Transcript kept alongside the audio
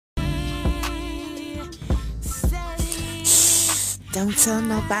Don't tell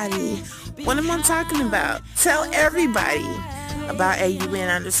nobody. What am I talking about? Tell everybody about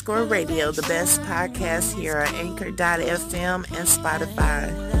AUN_radio, the best podcast here at Anchor.fm and Spotify.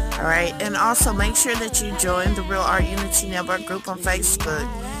 All right. And also make sure that you join the Real Art Unity Network group on Facebook.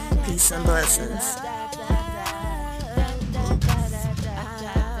 Peace and blessings.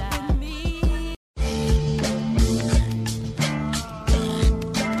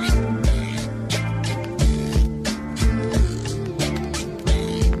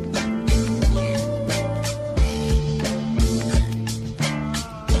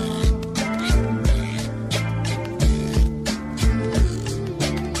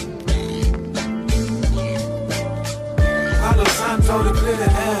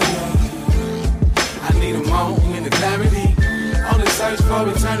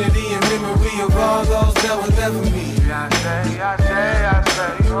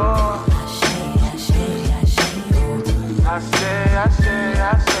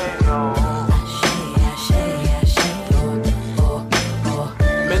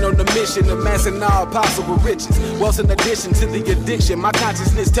 Amassing all possible riches. Wealth in addition to the addiction. My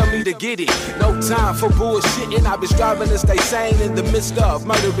consciousness tell me to get it. No time for bullshitting. I've been striving to stay sane in the midst of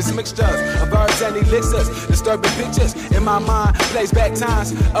murderous mixtures of herbs and elixirs. Disturbing pictures in my mind plays back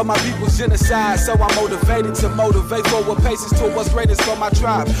times of my people's genocide. So I'm motivated to motivate forward paces to what's greatest for my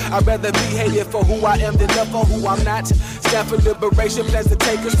tribe. I'd rather be hated for who I am than loved for who I'm not. Stand for liberation, plans to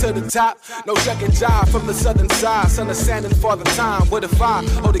take us to the top. No second job from the southern side. Son of sand and father time. What if I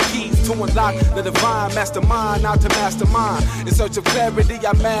hold the keys to unlock the divine mastermind, not to mastermind? In search of clarity,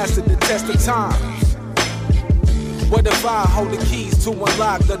 I mastered the test of time. What if I hold the keys to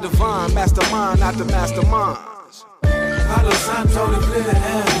unlock the divine mastermind, not the mastermind? Palo Santo to clear the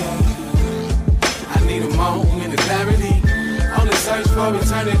air. I need a moment of clarity. On the search for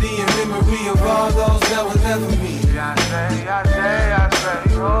eternity and memory of all those that were left for me. I say,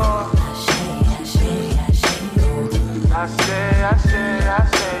 oh. I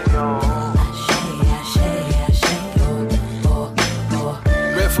say, oh.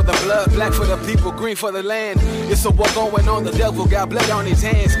 Red for the blood, black for the people, green for the land. It's a war going on, the devil got blood on his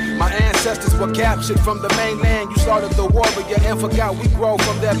hands. My ancestors were captured from the mainland. You started the war, but and forgot we grow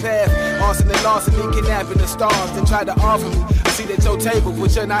from their path. Arson and larceny, kidnapping the stars, then tried to offer me a seat at your table,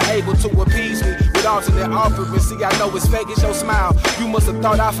 but you're not able to appease me with alternate offerings. See, I know it's fake, it's your smile. You must have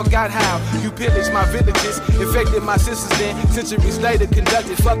thought I forgot how you pillaged my villages, infected my sisters. Then centuries later,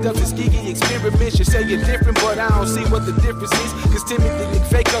 conducted fucked up Tuskegee experiments. You say you're different, but I don't see what the difference is. Cause Timothy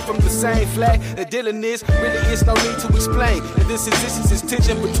fake up from the same flag that Dylan is. Really, it's no need to explain. And this existence is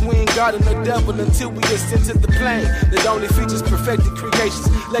tension between God and the devil until we ascend to the plane that only features perfected creations.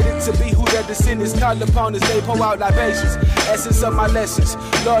 Let it to be who their descendants called upon as they pour out libations. Essence of my lessons.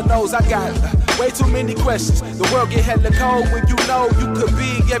 Lord knows I got way too many questions. The world get hella cold when you know you could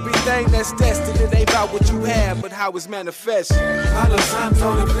be everything that's destined. It ain't about what you have, but how it's manifested. Palo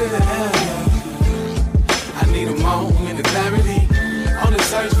Santo to clear the air. I need a moment of clarity. On the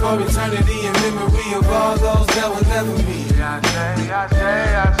search for eternity and memory of all those that were left for me. I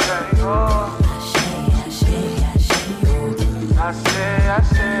say, oh. I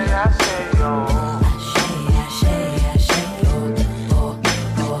say, oh.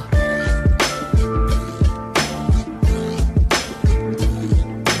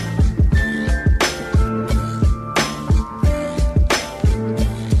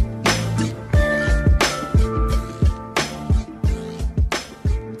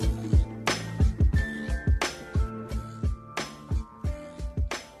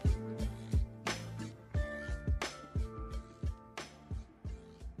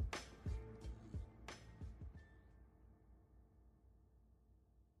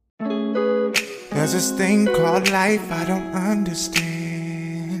 There's this thing called life I don't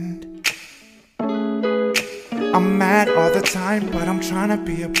understand. I'm mad all the time, but I'm trying to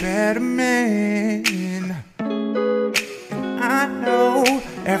be a better man. And I know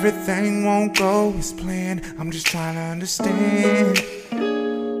everything won't go as planned. I'm just trying to understand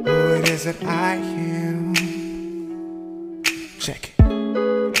who it is that I am. Check it.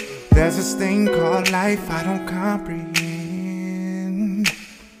 There's this thing called life I don't comprehend.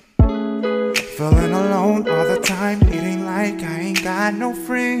 Feeling alone all the time, it ain't like I ain't got no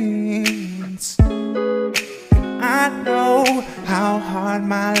friends. And I know how hard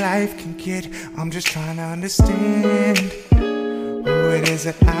my life can get. I'm just trying to understand who it is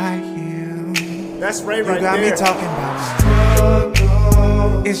that I am. That's Ray right there. You got me talking about my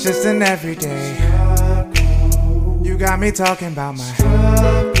struggle. It's just an everyday. You got me talking about my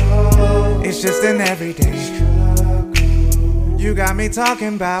struggle. It's just an everyday. You got me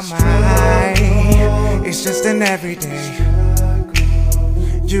talking about my, it's just an everyday.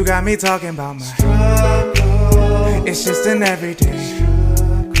 You got me talking about my struggle. It's just an everyday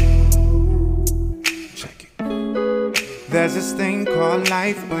struggle. Check it. There's this thing called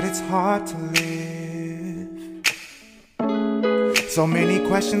life, but it's hard to live. So many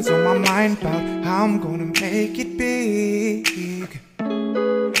questions on my mind about how I'm gonna make it big.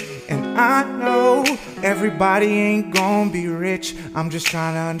 And I know everybody ain't gonna be rich. I'm just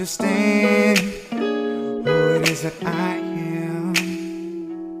trying to understand who it is that I am.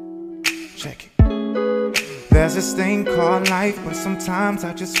 Check it. There's this thing called life, but sometimes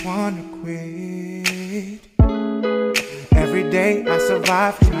I just wanna quit. Every day I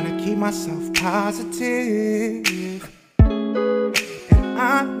survive trying to keep myself positive. And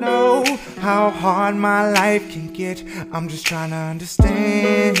I know how hard my life can get. I'm just trying to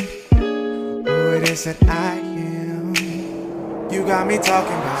understand who it is that I am. You got me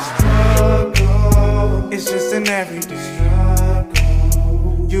talking about struggle. It's just an everyday struggle.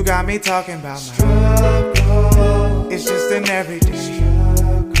 You got me talking about my struggle. It's just an everyday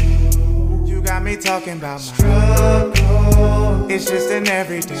struggle. You got me talking about my struggle. It's just an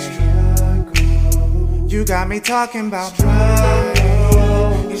everyday struggle. You got me talking about my.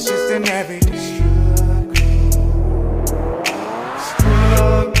 It's just an everyday struggle.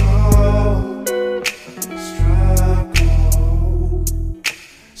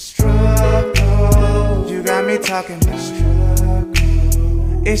 Struggle. You got me talking about struggle.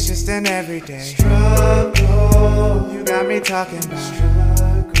 It's just an everyday struggle. You got me talking about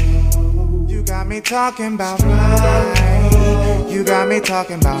struggle. You got me talking about my. You got me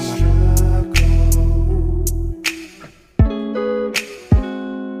talking about my.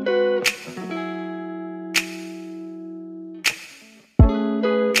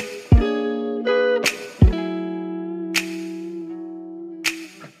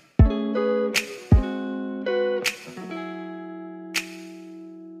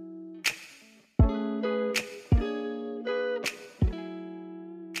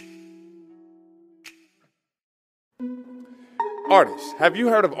 Artists, have you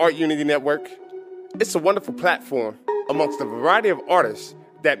heard of Art Unity Network? It's a wonderful platform amongst a variety of artists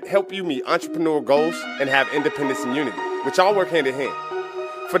that help you meet entrepreneurial goals and have independence and unity, which all work hand in hand.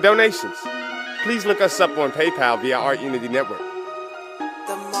 For donations, please look us up on PayPal via Art Unity Network.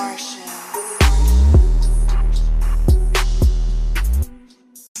 The Martian.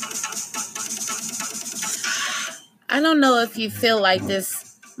 I don't know if you feel like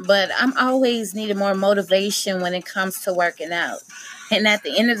this, but I'm always needing more motivation when it comes to working out. And at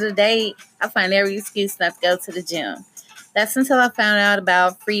the end of the day, I find every excuse not to go to the gym. That's until I found out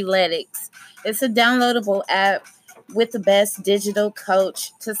about Freeletics. It's a downloadable app with the best digital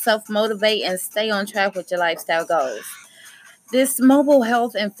coach to self-motivate and stay on track with your lifestyle goals. This mobile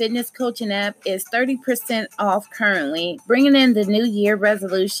health and fitness coaching app is 30% off currently, bringing in the new year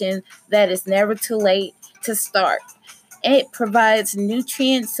resolution that is never too late to start. It provides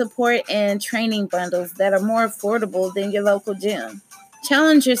nutrient support and training bundles that are more affordable than your local gym.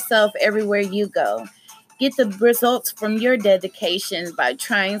 Challenge yourself everywhere you go. Get the results from your dedication by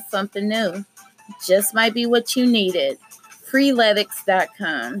trying something new. Just might be what you needed.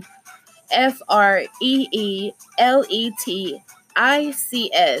 Freeletics.com.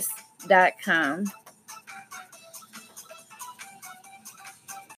 FREELETICS.com.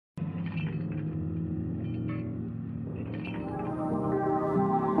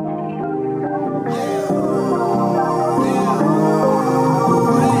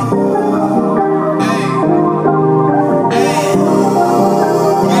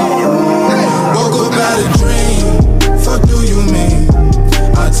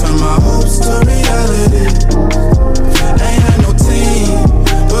 Ain't had no team,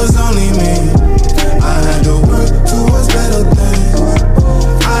 was only me.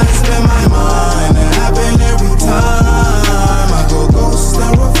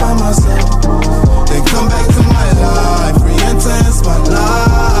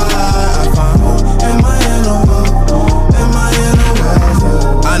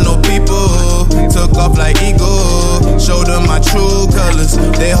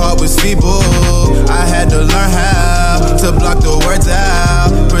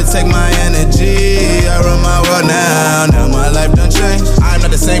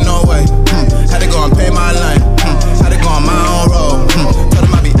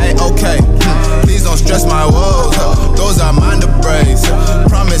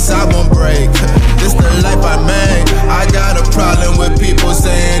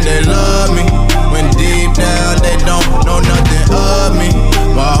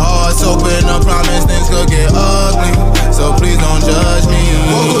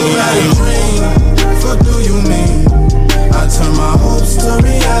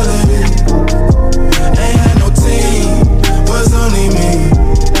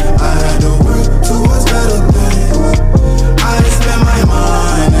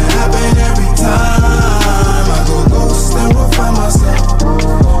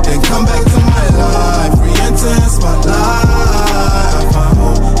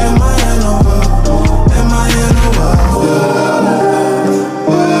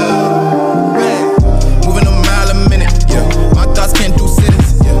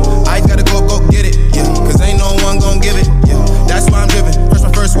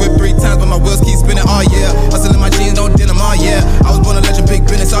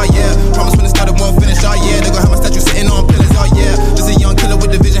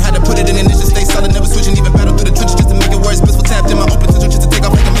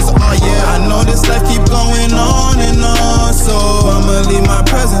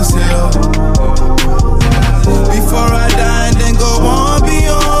 was here. Before I die and then go on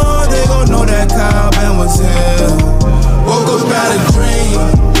beyond, they gon' know that Kyle Ben was here. Woke up out a dream,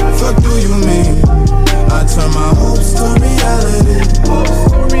 fuck do you mean? I turn my hopes to reality.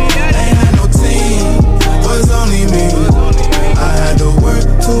 Ain't had no team, was only me. I had to work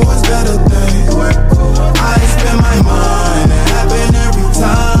towards better things. I spend my mind, it happen every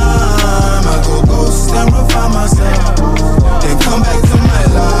time. I go ghost and refine myself, then come back to my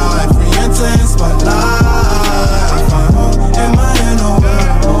life, re-enter in spotlight. I find home in my inner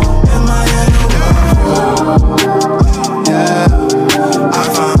world, in my inner world. Yeah, I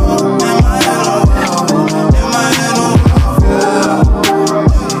find home in my inner world, in my inner world.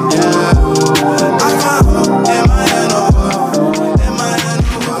 Yeah, I find home in my inner world, in my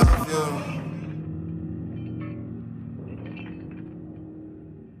inner world.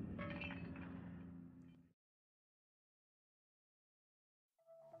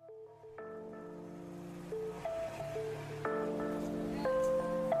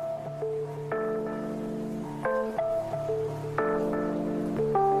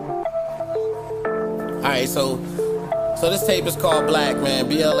 Alright, so this tape is called Black, man,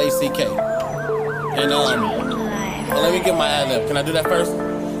 B-L-A-C-K. And let me get my ad-lib. Can I do that first?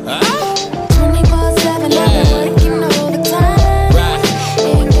 24/7, Yeah. I've been working overtime. Right.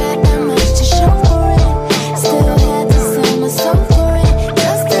 Ain't got that much to show for it. Still had to sell my soul for it,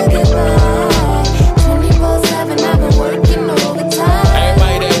 just to get by. 24/7, I've been working overtime.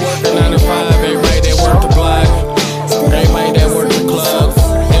 Everybody that work the 9 to 5, everybody that work the block, everybody that work the clubs, you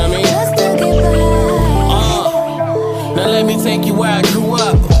know what I mean? Just to get by. Now let me take you where I grew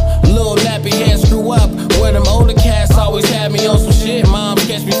up. Little nappy head screw up. Where them older cats always had me on some shit. Mom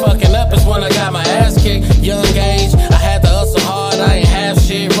catch me fucking up is when I got my ass kicked. Young age, I had to hustle hard. I ain't have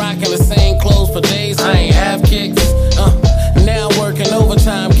shit. Rocking the same clothes for days. I ain't have kicks. Now I'm working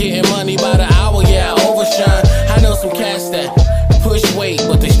overtime, getting money by the hour. Yeah, I overshine. I know some cats that push weight,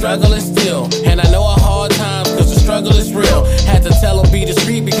 but they struggling still. And I know a hard times cause the struggle is real. Had to tell them be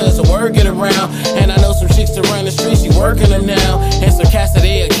discreet because the word get around. And I know some chicks that run the streets, she working them now. And some cats that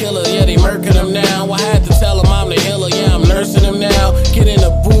they a killer, yeah, they murking them now. I had to tell them I'm the healer, yeah, I'm nursing them now. Get in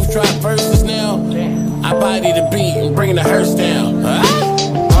the booth, drop verses now. I body the beat and bring the hearse down.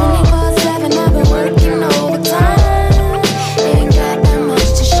 24/7, I've been working overtime. Ain't got that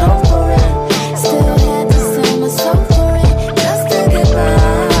much to show for it. Still had to sell my soul for it, just to get by.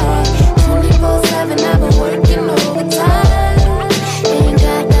 24/7, I've been working overtime. Ain't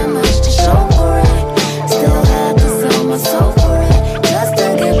got that much to show for it. Still had to sell my soul for it, just to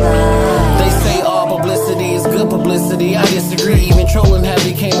get by. They say all publicity is good publicity. I disagree. Even trolling have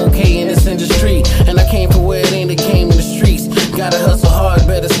became okay in this industry. And I came from where it ain't, it came in the streets. Gotta hustle hard,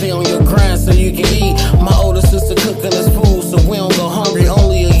 better stay on your grind so you can eat. My older sister cooking us food so we don't go hungry.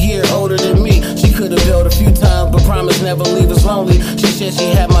 Only a year older than me. She could have bailed a few times, but promised never leave us lonely. She said she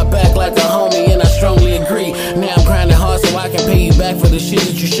had my back like a homie, and I strongly agree. Now I'm grinding hard so I can pay you back for the shit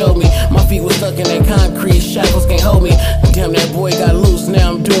that you showed me. My feet were stuck in that concrete, shackles can't hold me. Damn, that boy got loose, now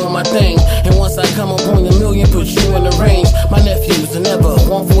I'm doing my thing. And once I come up on the million, put you in the range. My nephews are never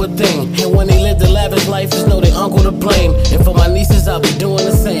want for a thing. And when they live the lavish life, just know they uncle to blame. And for my nieces, I'll be doing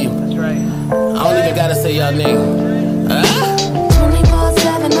the same. That's right. I don't even gotta say y'all name.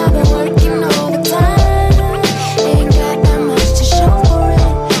 24/7, I've been working overtime. Ain't got that much to show for it.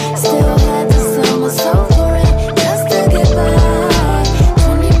 Still had to sell my soul for it, just to get by.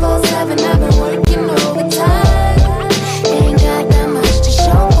 24/7, I've been working overtime. Ain't got that much to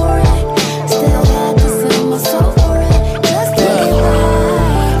show for it. Still had to sell my soul for it, just to get by.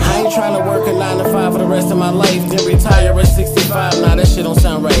 I ain't trying to work a 9 to 5 for the rest of my life, then retire at 65. Nah, that shit don't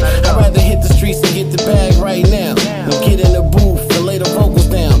sound right. I'd rather hit the streets and get the bag right now. And get in the booth and lay the vocals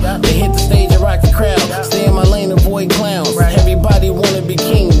down. Then hit the stage and rock the crowd. Stay in my lane, avoid clowns. Everybody wanna be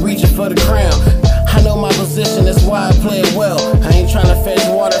king, reaching for the crown. I know my position, that's why I play it well. I ain't trying to fetch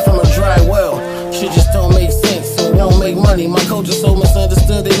water from a dry well. Shit just don't make sense, so it won't make money. My coach is so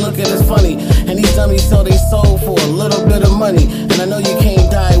misunderstood, they look at us funny. And these dummies sell they soul for a little bit of money. And I know you can't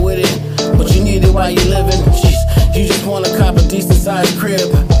die with it, but you need it while you living. Jeez, you just wanna cop a decent sized crib.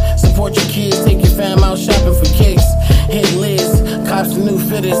 Support your kids, take your fam out shopping for kicks. Hit Liz, cops the new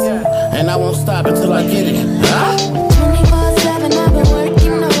fitters. And I won't stop until I get it. 24/7, I've been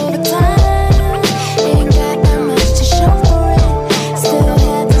working overtime. Ain't got that much to show for it. Still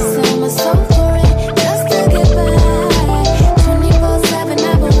had to sell my soul for it, just to get by. 24/7,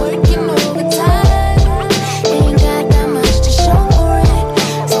 I've been working overtime. Ain't got that much to show for it.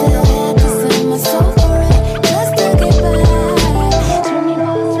 Still had to sell my soul for it, just to get by.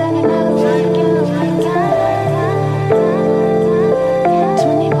 24/7, I've been working overtime.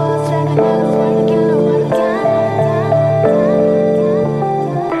 24/7,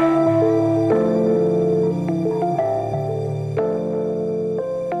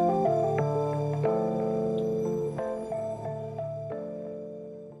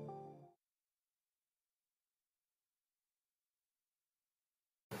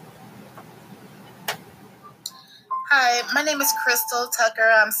 Hi, my name is Crystal Tucker.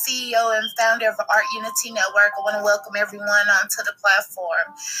 I'm CEO and founder of Art Unity Network. I want to welcome everyone onto the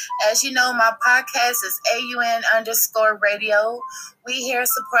platform. As you know, my podcast is AUN_radio. We here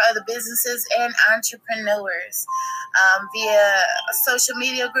support other businesses and entrepreneurs via social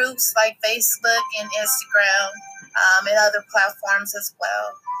media groups like Facebook and Instagram and other platforms as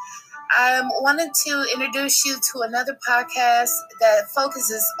well. I wanted to introduce you to another podcast that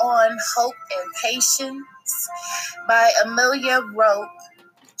focuses on hope and patience by Amelia Rope.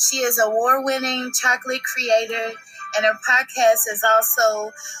 She is an award-winning chocolate creator, and her podcast is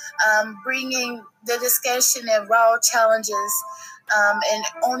also bringing the discussion and raw challenges and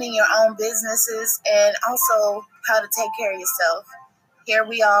owning your own businesses and also how to take care of yourself. Here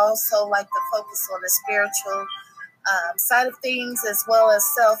we also like to focus on the spiritual side of things as well as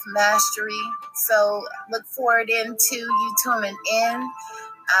self-mastery. So look forward into you tuning in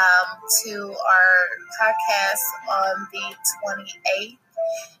to our podcast on the 28th. We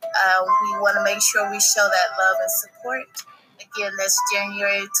want to make sure we show that love and support. Again, that's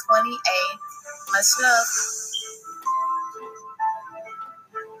January 28th. Much love.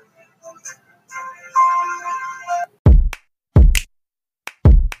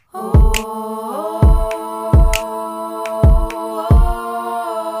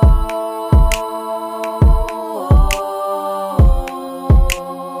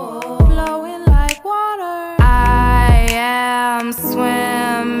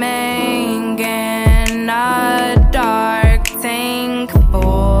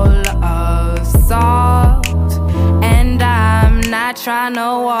 Trying to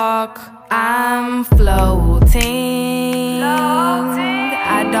walk, I'm floating.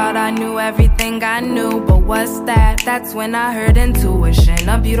 I thought I knew everything I knew, but what's that? That's when I heard intuition,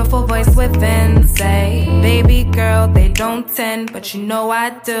 a beautiful voice within say, baby girl, they don't tend, but you know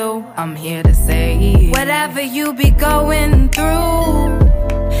I do. I'm here to say, whatever you be going through,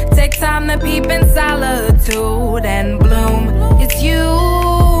 take time to peep in solitude and bloom. It's you.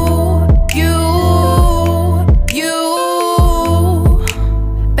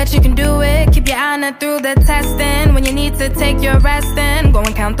 Bet you can do it, keep your honor through the testing. When you need to take your resting, go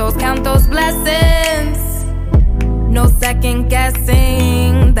and count those blessings. No second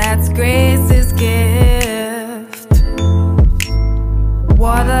guessing, that's grace's gift.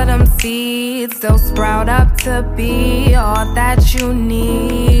 Water them seeds, they'll sprout up to be all that you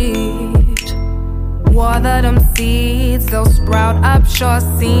need. Water them seeds, they'll sprout up, sure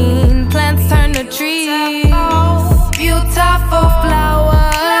seen. Plants turn to trees, beautiful flowers.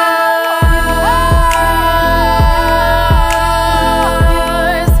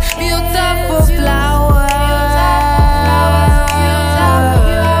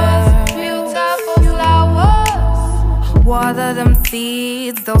 Water them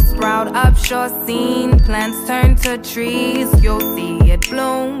seeds, they'll sprout up, sure seen. Plants turn to trees, you'll see it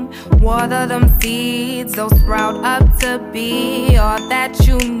bloom. Water them seeds, they'll sprout up to be all that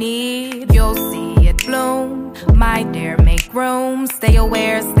you need. You'll see it bloom, my dear, make room. Stay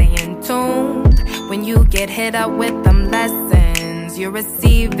aware, stay in tune. When you get hit up with them lessons, you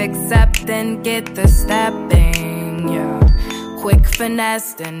receive, accept, and get the stepping. Yeah, quick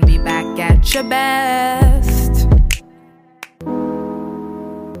finesse, and be back at your best.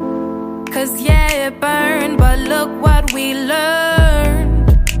 Cause yeah, it burned, but look what we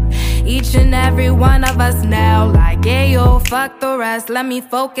learned. Each and every one of us now like, yeah, yo, fuck the rest. Let me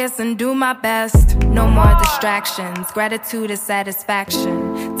focus and do my best. No more distractions, gratitude is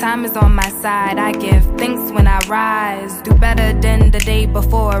satisfaction. Time is on my side, I give thanks when I rise. Do better than the day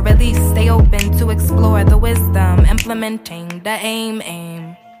before, at least stay open to explore the wisdom. Implementing the aim.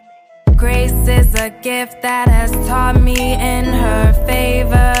 Grace is a gift that has taught me in her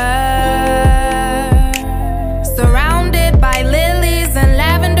favor. Surrounded by lilies and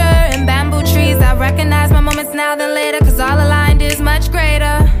lavender and bamboo trees, I recognize my moments now than later, cause all aligned is much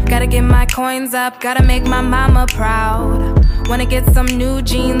greater. Gotta get my coins up, gotta make my mama proud. Wanna get some new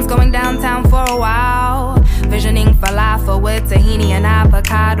jeans, going downtown for a while. Visioning falafel with tahini and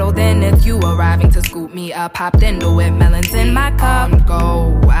avocado. Then it's you arriving to scoop me up. Hopped into it, melons in my cup. On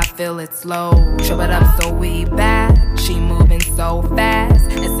go, I feel it slow. Trip it up so we bad. She moving so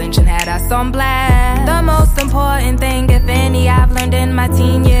fast. Ascension had us on blast. The most important thing, if any, I've learned in my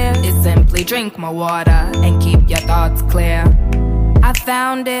teen years is simply drink more water and keep your thoughts clear. I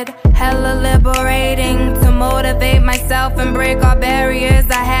found it hella liberating to motivate myself and break all barriers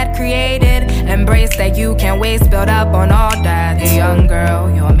I had created. Embrace that you can't waste, build up on all that. Hey young girl,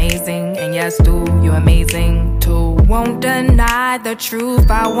 you're amazing, and yes dude, you're amazing too. Won't deny the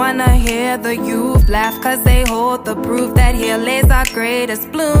truth, I wanna hear the youth laugh, cause they hold the proof that here lays our greatest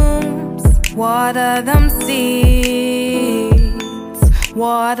blooms. Water them seeds,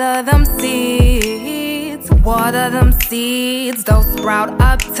 water them seeds, water them seeds. They'll sprout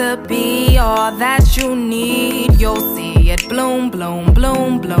up to be all that you need. You'll see it bloom, bloom,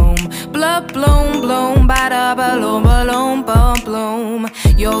 bloom, bloom, bloom, bloom, bloom, bada bloom, bloom, bloom, bloom.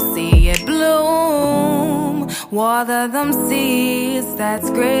 You'll see it bloom. Water them seeds, that's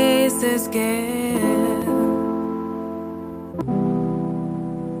Grace's gift.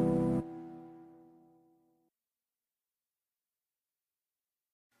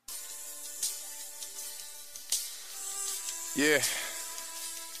 Yeah,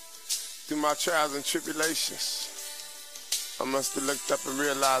 through my trials and tribulations, I must have looked up and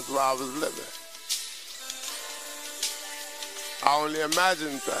realized why I was living. I only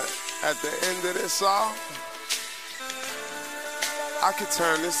imagined that at the end of this all, I could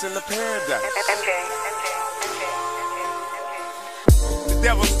turn this into paradise. The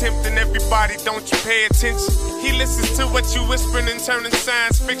devil's tempting everybody, don't you pay attention. He listens to what you whispering and turning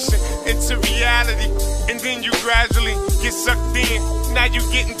science fiction into reality. And then you gradually get sucked in. Now you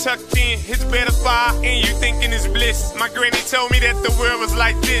getting tucked in. His bed of fire and you thinking it's bliss. My granny told me that the world was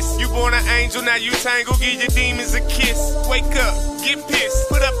like this. You born an angel, now you tangle, give your demons a kiss. Wake up, get pissed.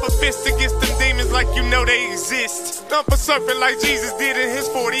 Put up a fist against them demons like you know they exist. Stomp a serpent like Jesus did in his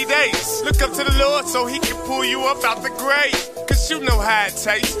 40 days. Look up to the Lord so he can pull you up out the grave. Cause you know how it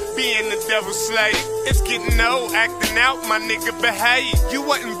tastes, being the devil's slave. It's getting old, acting out, my nigga behave. You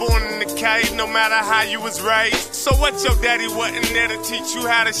wasn't born in the cave, no matter how you was raised. So what your daddy wasn't there to teach you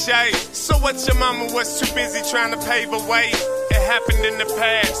how to shave? So what your mama was too busy trying to pave a way? It happened in the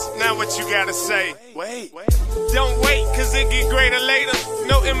past, now what you gotta say? Wait, don't wait, cause it get greater later.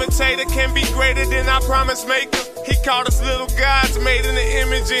 No imitator can be greater than our promise maker. He called us little gods made in the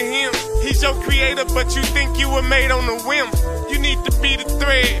image of him. He's your creator, but you think you were made on a whim. You need to be the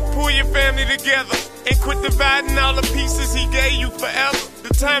thread, pull your family together, and quit dividing all the pieces he gave you forever.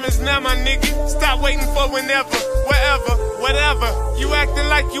 The time is now, my nigga. Stop waiting for whenever, wherever, whatever. You acting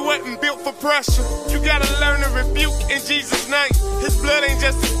like you wasn't built for pressure. You gotta learn to rebuke in Jesus' name. His blood ain't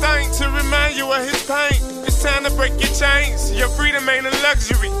just a thing to remind you of his pain. It's time to break your chains. Your freedom ain't a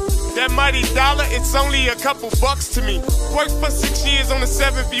luxury. That mighty dollar, it's only a couple bucks to me. Work for 6 years, on the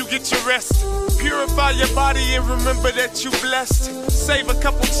 7th you get your rest. Purify your body and remember that you blessed. Save a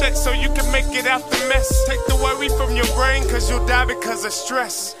couple checks so you can make it out the mess. Take the worry from your brain cause you'll die because of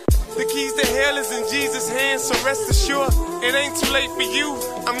stress. The keys to hell is in Jesus' hands, so rest assured it ain't too late for you.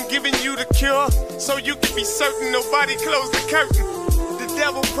 I'm giving you the cure so you can be certain nobody closed the curtain. The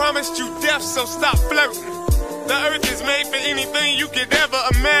devil promised you death, so stop flirting. The earth is made for anything you could ever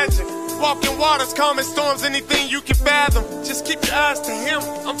imagine. Walking waters, calming storms, anything you can fathom. Just keep your eyes to him,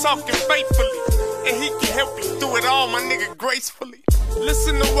 I'm talking faithfully. And he can help you through it all, my nigga, gracefully.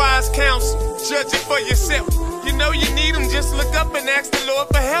 Listen to wise counsel, judge it for yourself. You know you need him, just look up and ask the Lord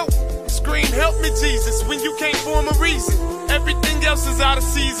for help. Scream, help me, Jesus, when you can't form a reason. Everything else is out of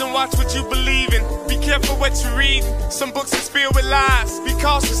season, watch what you believe in. Be careful what you read, some books is filled with lies. Be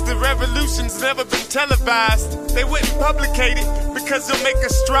cautious, the revolution's never been televised. They wouldn't publicate it, because it'll make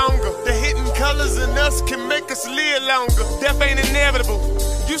us stronger. The hidden colors in us can make us live longer. Death ain't inevitable,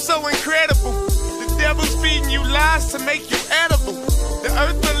 you so incredible. The devil's feeding you lies to make you edible. The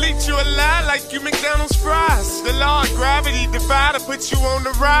earth will eat you alive like you McDonald's fries. The law of gravity defied to put you on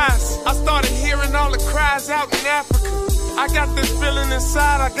the rise. I started hearing all the cries out in Africa. I got this feeling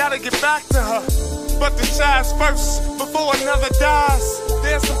inside, I gotta get back to her. But the child's first, before another dies.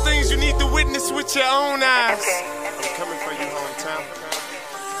 There's some things you need to witness with your own eyes. I'm coming for you, hometown.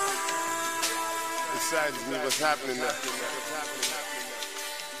 It saddens me what's happening now.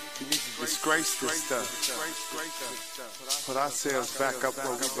 We need to disgrace this stuff. Put ourselves back up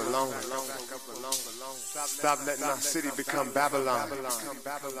where we belong. Stop letting our city become Babylon.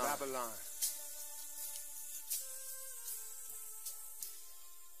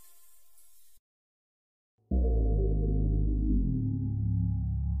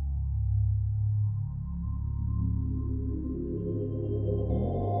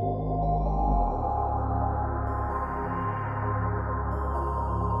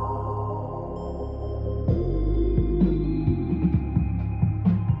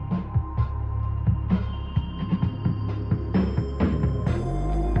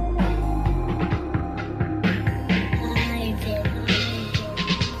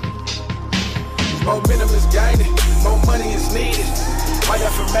 Momentum is gaining, more money is needed. My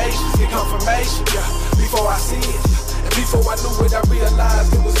affirmations get confirmation, yeah. Before I see it, and before I knew it, I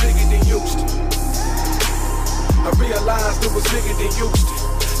realized it was bigger than Houston. I realized it was bigger than Houston.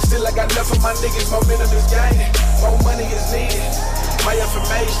 Still I got love for my niggas, momentum is gaining, more money is needed. My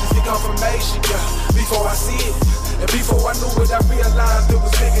affirmations, the confirmation, yeah. Before I see it, and before I knew it, I realized it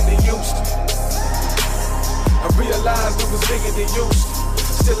was bigger than Houston. I realized it was bigger than Houston.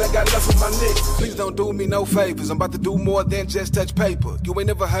 Still I got love for my niggas. Please don't do me no favors. I'm about to do more than just touch paper. You ain't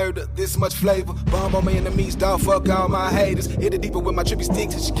never heard of this much flavor. Bomb on my enemies, dog, fuck all my haters. Hit it deeper with my trippy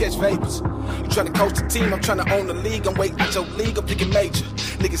sticks and she catch vapors. You tryna coach the team, I'm tryna own the league. I'm waiting at your league, I'm thinking major.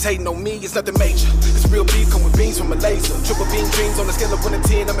 Niggas hating on me, it's nothing major. It's real beef, come with beans from a laser. Triple beam dreams on the scale of 1 to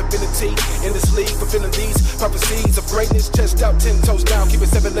 10. I'm infinity in this league, fulfilling these prophecies of greatness. Chest out, 10 toes down, keep it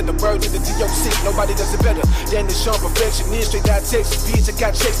 7, let the bird in the DOC. Nobody does it better than this Sean perfectionist. Straight out Texas, bitch, I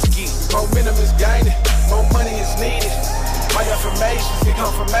got checks to get. Momentum is gaining, more money is needed. My affirmations, the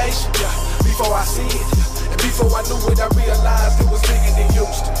confirmation, yeah. Before I see it, and before I knew it, I realized it was bigger than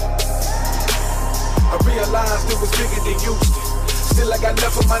Houston. I realized it was bigger than Houston. Still I got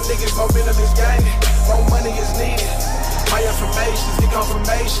love for my niggas, momentum is gaining, more money is needed. My affirmations, the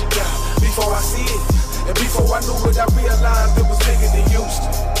confirmation, yeah. Before I see it, and before I knew it, I realized it was bigger than Houston.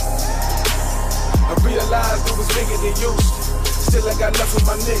 I realized it was bigger than Houston. Still I got love for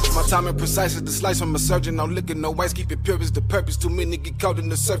my niggas. My timing precise as the slice from a surgeon. No liquor, no ice, keep it pure as the purpose. Too many get caught in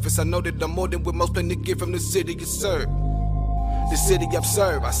the surface. I know that I'm more than what most plan to get from the city you serve. The city I've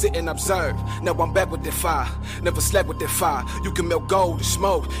served, I sit and observe. Now I'm back with that fire, never slept with that fire. You can melt gold and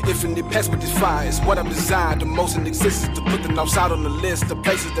smoke, infinite past with this fire. It's what I'm designed, the most in existence. To put the outside on the list, the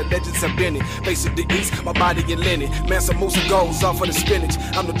places that legends have been in. Face of the east, my body in linen. Man, some moves and goals, all for the spinach.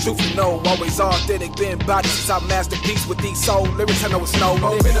 I'm the truth you know, always authentic. Been body since I masterpiece with these soul lyrics. I know it's no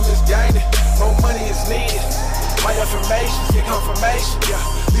limit. Momentum is gaining, more money is needed. My affirmations get confirmation, yeah.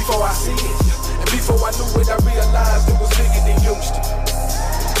 Before I see it, and before I knew it, I realized it was bigger than Houston.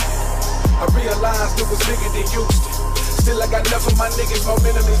 I realized it was bigger than Houston. Still I got love for my niggas,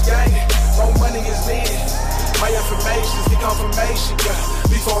 momentum is gaining, more money is needed. My affirmations, the confirmation, yeah.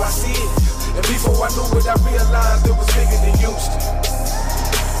 Before I see it, and before I knew it, I realized it was bigger than Houston.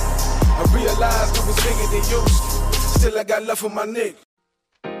 I realized it was bigger than Houston. Still I got love for my niggas.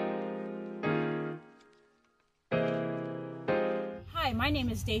 Hi, my name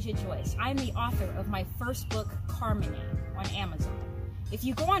is Deja Joyce. I'm the author of my first book, Carmony, on Amazon. If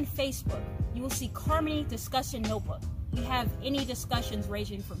you go on Facebook, you will see Carmony Discussion Notebook. We have any discussions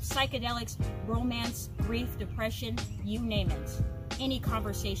ranging from psychedelics, romance, grief, depression, you name it. Any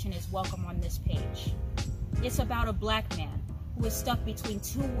conversation is welcome on this page. It's about a black man who is stuck between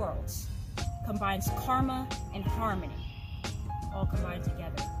two worlds, combines karma and harmony, all combined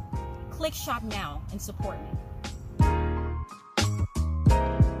together. Click shop now and support me.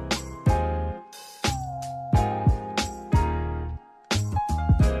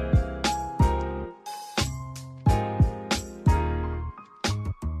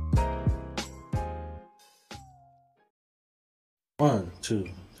 One, two,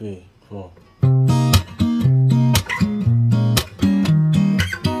 three, four.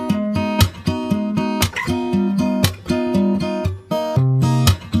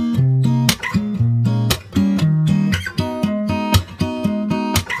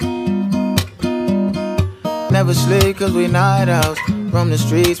 Never sleep cause we night owls. Roam the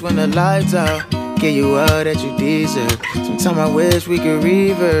streets when the lights out. Give you all that you deserve. Sometimes I wish we could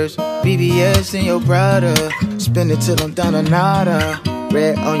reverse. BBS in your Prada. Spin it till I'm down to nada.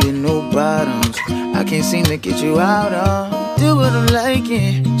 Red on your new bottoms. I can't seem to get you out of. Do what I'm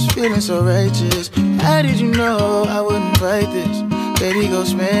liking. It's feeling so righteous. How did you know I wouldn't fight this? Baby, go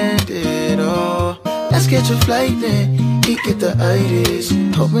spend it all. Let's get your flight then. Get the itis.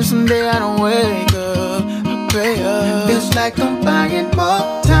 Hoping someday I don't wake up. I pray up. Feels like I'm buying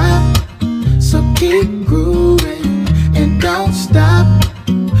more time. So keep grooving and don't stop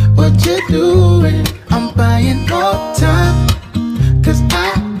what you're doing. I'm buying more time, cause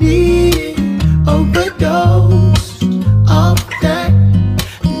I need it. Overdose of that.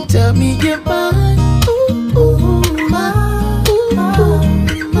 Tell me you're mine. Ooh, ooh, mine. Ooh,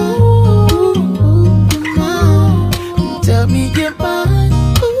 ooh, mine. Tell me you're mine.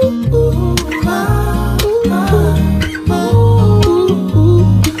 Ooh, ooh, mine.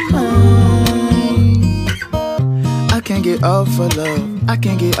 I can't get off for love. I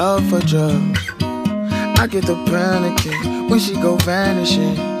can't get off for drugs. I get the panicking when she go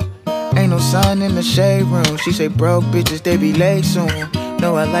vanishing. Ain't no sun in the shade room. She say broke bitches, they be late soon.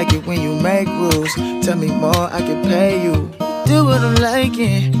 Know I like it when you make rules. Tell me more, I can pay you. Do what I'm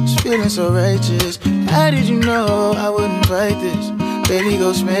liking. It's feeling so righteous. How did you know I wouldn't fight this? Baby,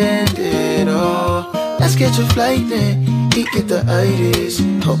 go spend it all. Let's get your flight then. Get the itis.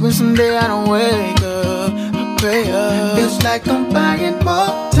 Hoping someday I don't wake up. I pray up. Feels like I'm buying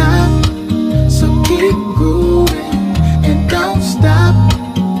more time. So keep grooving and don't stop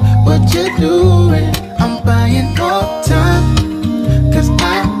what you're doing. I'm buying more time, 'cause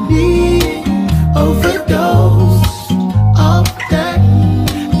I need overdose of that.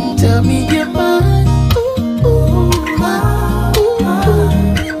 Tell me you're mine. Ooh, ooh, mine. Ooh,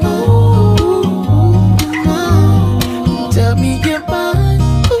 ooh, ooh, mine. Tell me you're mine.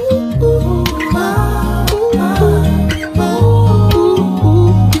 Ooh, ooh, mine. Ooh,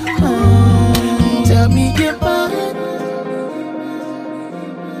 ooh, mine. Tell me you're mine.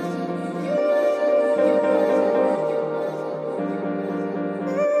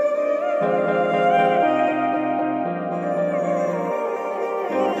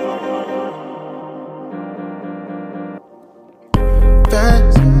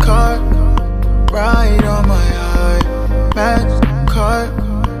 Fast car, ride on my high. Match car,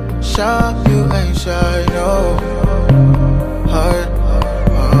 shop, you ain't shy, no. Hard,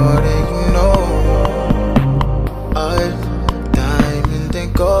 and you know. Eyes, diamond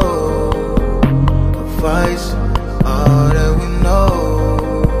and gold. Advice, all that we know.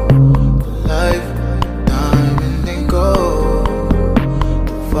 Life, diamond and gold.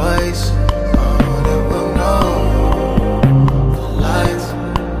 Advice, all that we'll know. Lights,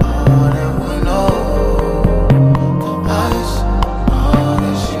 all that we know. The eyes, all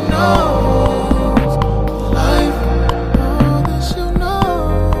that she knows. Life, all that she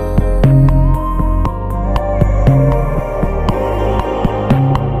knows.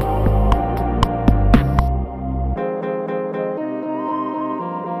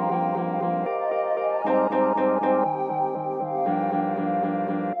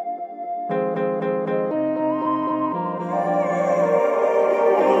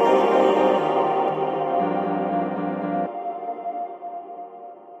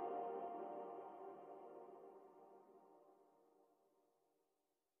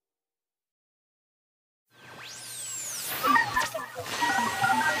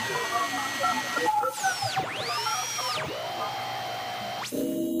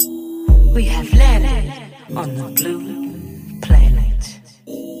 We have landed on the blue planet.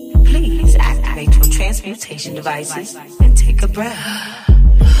 Please activate your transmutation devices and take a breath.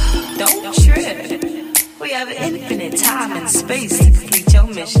 Don't trip. We have infinite time and space to complete your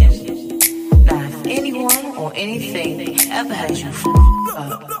mission. Now, if anyone or anything ever has you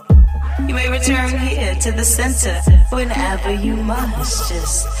up, you may return here to the center whenever you must.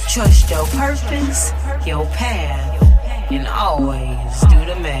 Just trust your purpose, your path, and always do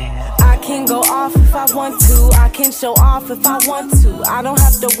the math. I can go off if I want to. I can show off if I want to. I don't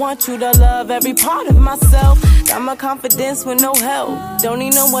have to want you to love every part of myself. Got my confidence with no help. Don't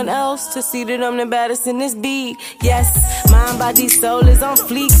need no one else to see that I'm the baddest in this beat. Yes, mind, body, soul is on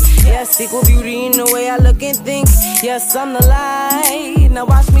fleek. Yes, equal beauty in the way I look and think. Yes, I'm the light. Now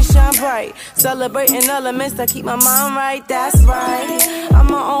watch me shine bright. Celebrating elements that keep my mind right. That's right. I'm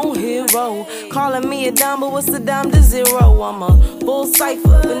my own hero. Calling me a dime, but what's a dime to zero? I'm a full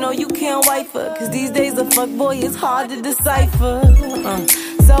cipher, but no, you can't wipe her. 'Cause these days a fuck boy is hard to decipher.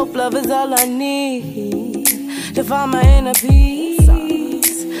 Self-love is all I need to find my inner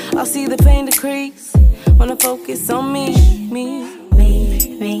peace. I'll see the pain decrease when I focus on me, me,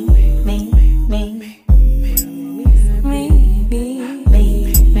 me, me, me, me, me, me, me,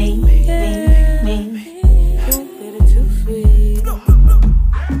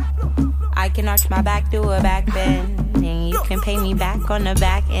 I can arch my back, do a back bend, and you can pay me back on the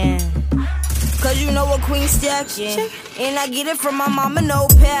back end. 'Cause you know a queen section, and I get it from my mama, no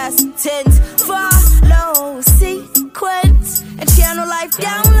past tense. Follow sequence and channel life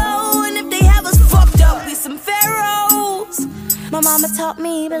down low. And if they have us fucked up, we some pharaohs. My mama taught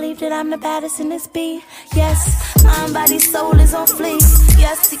me, believe that I'm the baddest in this beat. Yes, mind, body, soul is on fleek.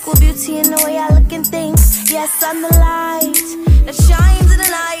 Yes, equal beauty in the way I look and think. Yes, I'm the light that shines in the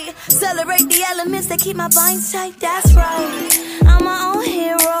night. Celebrate the elements that keep my binds tight. That's right. I'm my own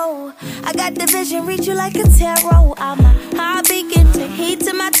hero. I got the vision, read you like a tarot. I'm a high beacon to heat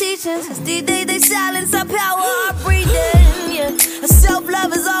to my teachings. 'Cause these days they silence our power, our breathing. Yeah,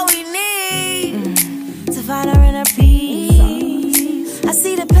 self-love is all we need to find our inner peace. I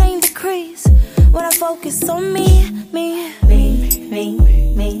see the pain decrease when I focus on me, me, me, me,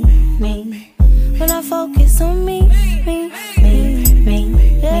 me, me. When I focus on me, me, me, me,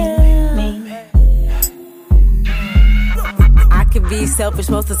 yeah. I could be selfish.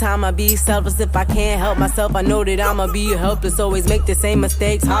 Most of the time I be selfless. If I can't help myself, I know that I'ma be helpless. Always make the same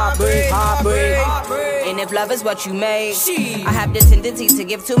mistakes. Heartbreak, heartbreak. And if love is what you made, I have the tendency to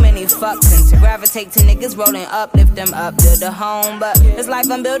give too many fucks and to gravitate to niggas rolling up, lift them up to the home. But it's like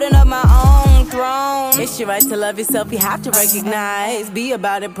I'm building up my own throne. It's your right to love yourself, you have to recognize. Be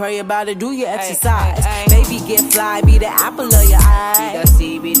about it, pray about it, do your exercise. Baby, get fly, be the apple of your eye. Be the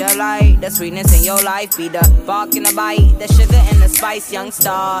seed, be the light, the sweetness in your life. Be the bark and the bite, the sugar and the spice, young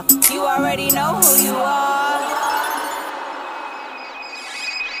star. You already know who you are.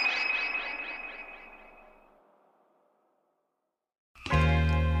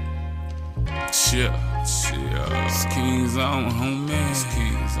 Yeah, it's King's on, homie. It's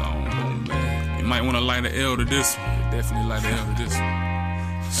King's on, homie. You might want to light an L to this one. Definitely light an L to this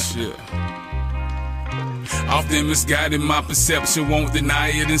one. Shit. Often misguided, my perception won't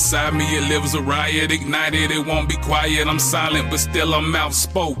deny it. Inside me it lives a riot, ignited, it won't be quiet. I'm silent, but still I'm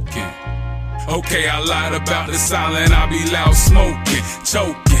outspoken. Okay, I lied about the silent, I be loud smoking,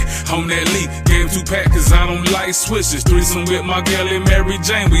 choking on that leak. Game 2 pack cause I don't like switches. Threesome with my girl and Mary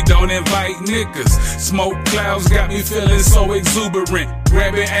Jane, we don't invite niggas. Smoke clouds got me feeling so exuberant.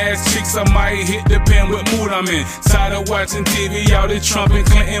 Grabbing ass chicks, I might hit depend what mood I'm in. Tired of watching TV, all this Trump and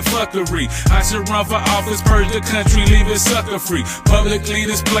Clinton fuckery. I should run for office, purge the country, leave it sucker free. Publicly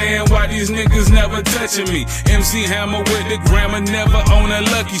displaying why these niggas never touching me. MC Hammer with the grammar, never on a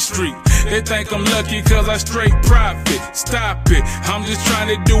lucky street. They think I'm lucky cause I straight profit. Stop it, I'm just trying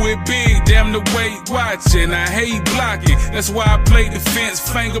to do it big. Damn the weight watching, I hate blocking. That's why I play defense,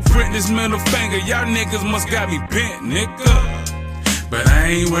 fingerprint this middle finger. Y'all niggas must got me bent, nigga. But I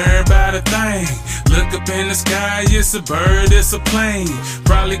ain't worried about a thing. Look up in the sky, it's a bird, it's a plane.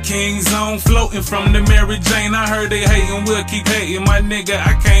 Probably King's on floating from the Mary Jane. I heard they hating, we'll keep hating. My nigga,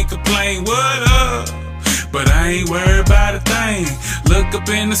 I can't complain. What up? But I ain't worried about a thing. Look up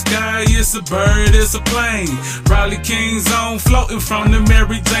in the sky, it's a bird, it's a plane. Probably King's on floating from the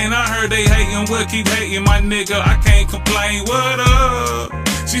Mary Jane. I heard they hating, we'll keep hating. My nigga, I can't complain. What up?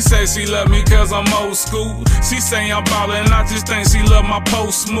 She say she love me cause I'm old school. She say I'm ballin', I just think she love my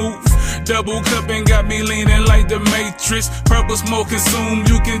post move. Double cupping got me leaning like the Matrix. Purple smoke consumed,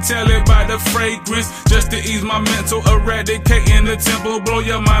 you can tell it by the fragrance. Just to ease my mental, eradicating the tempo. Blow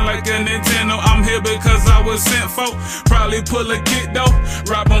your mind like a Nintendo. I'm here because I was sent for. Probably pull a kid though,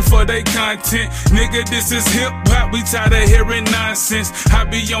 rob them for they content. Nigga, this is hip hop, we tired of hearing nonsense. I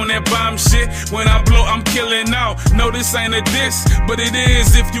be on that bomb shit, when I blow I'm killing out. No, this ain't a diss, but it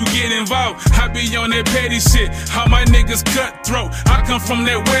is if you get involved. I be on that petty shit, how my niggas cutthroat. I come from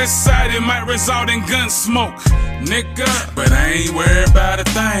that west side, it might result in gun smoke, nigga. But I ain't worried about a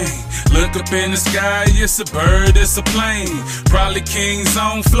thing. Look up in the sky, it's a bird, it's a plane. Probably King's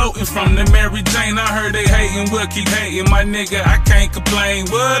on floating from the Mary Jane. I heard they hating, we'll keep hating. My nigga, I can't complain.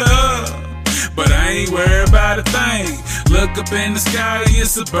 What up? But I ain't worried about a thing. Look up in the sky,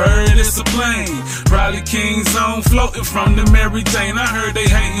 it's a bird, it's a plane. Probably King's on floating from the Mary Jane. I heard they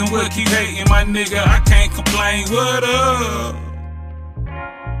hating, we'll keep hating. My nigga, I can't complain. What up?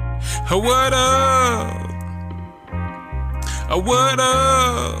 What up? What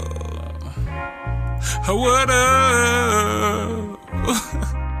up? What up?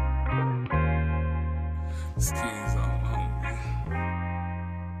 It's King's on, homie.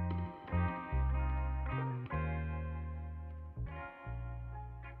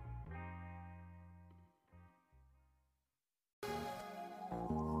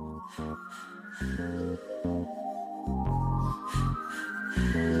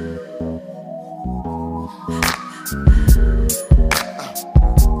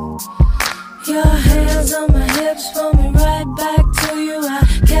 Your hands on my hips pull me right back to you. I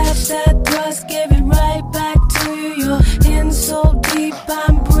catch that thrust, give it right back to you. You're in so deep,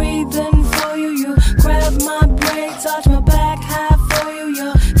 I'm breathing for you. You grab my brain, touch my back half for you.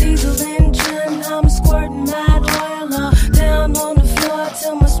 Your diesel engine, I'm squirting mad oil all down on the floor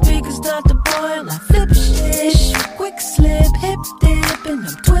till my speakers start to boil. I flip shit, quick slip, hip dip, and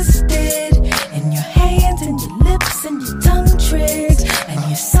I'm twisted in your hands and your lips and your tongue tricks. And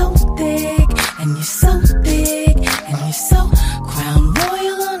you're so thick, and you're so thick, and you're so Crown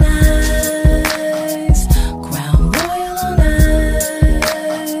Royal on ice, Crown Royal on ice.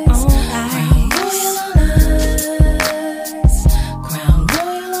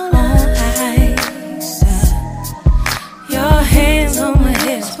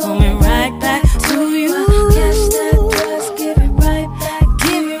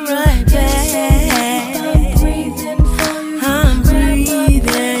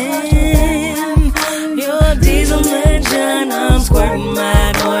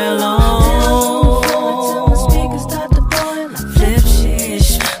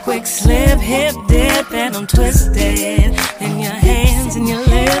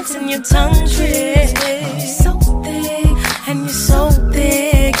 dance and your tongue twist. You're so thick, and you're so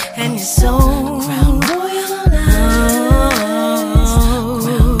thick, and you're so Crown Royal on ice.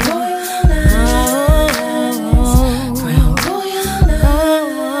 Crown Royal on ice. Crown Royal on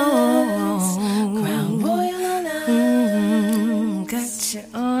ice. Crown Royal on ice. Got you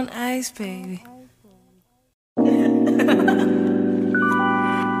on ice, baby.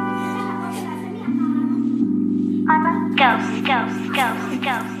 Ghost.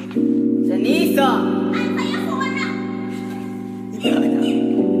 Janisa.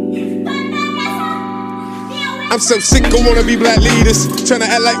 I'm so sick of wannabe black leaders tryna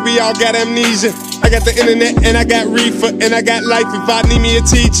act like we all got amnesia. I got the internet and I got reefer and I got life if I need me a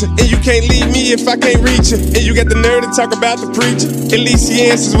teacher. And you can't leave me if I can't reach you. And you got the nerve to talk about the preacher. At least he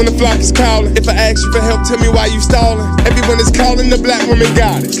answers when the flock is calling. If I ask you for help, tell me why you stalling. Everyone is calling the black woman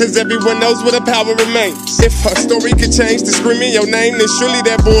goddess, cause everyone knows where the power remains. If her story could change to screaming your name, then surely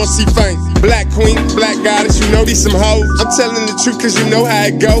that boy see fame. Black queen, black goddess, you know these some hoes. I'm telling the truth cause you know how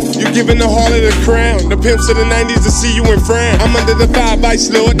it go. You giving the heart of the crown. The pimps of the 90s to see you in frown. I'm under the 5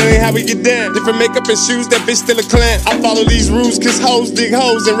 vice lord, that ain't how we get down. Different makeup and shoes, that bitch still a clown. I follow these rules cause hoes dig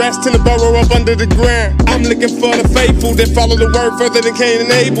hoes and rats tend to burrow up under the ground. I'm looking for the faithful that follow the word further than Cain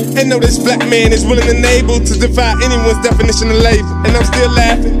and Abel. And know this black man is willing and able to defy anyone's definition of labor. And I'm still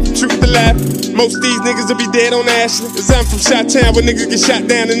laughing, truth to laughing. Most these niggas will be dead on Ashland. Cause I'm from Chi-Town where niggas get shot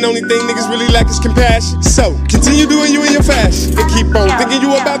down and the only thing niggas really lack is compassion. So, continue doing you in your fashion and keep on thinking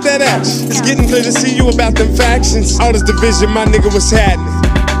you about that action. It's getting clear to see you about them factions. All this division, my nigga, what's happening?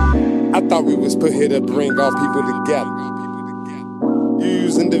 I thought we was put here to bring all people together. You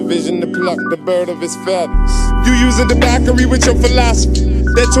using division to pluck the bird of his feathers. You using debauchery with your philosophy.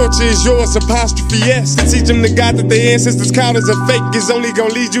 That torture is yours, apostrophe yes. To teach them the God that their ancestors called as a fake is only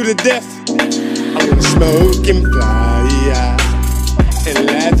gonna lead you to death. I wanna smoke and fly, yeah, and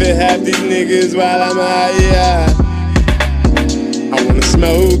laugh at half these niggas while I'm high, yeah. I wanna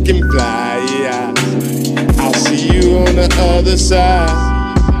smoke and fly, yeah. I'll see you on the other side.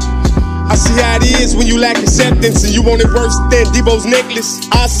 I see how it is when you lack acceptance and you want it worse than Debo's necklace.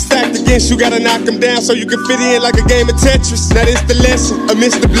 Odds are stacked against you, gotta knock them down so you can fit in like a game of Tetris. Now this the lesson,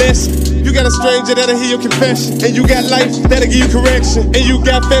 amidst the blessing. You got a stranger that'll hear your confession, and you got life that'll give you correction, and you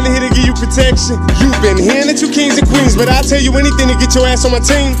got family here to give you protection. You've been hearing that you kings and queens, but I'll tell you anything to get your ass on my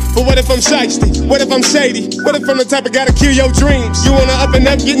team. But what if I'm shiesty? What if I'm shady? What if I'm the type of guy to kill your dreams? You wanna up and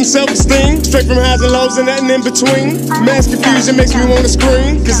up, getting self-esteem, straight from highs and lows and nothing in between. Mass confusion makes me wanna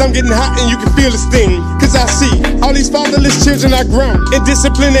scream, cause I'm getting hot and you can feel the steam. Cause I see all these fatherless children are grown, and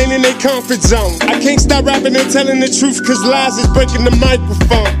discipline ain't in their comfort zone. I can't stop rapping and telling the truth, cause lies is breaking the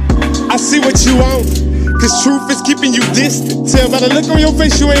microphone. I see what you want, cause truth is keeping you distant. Tell by the look on your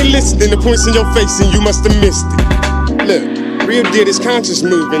face you ain't listening. The points in your face and you must have missed it. Look, real deal, this conscious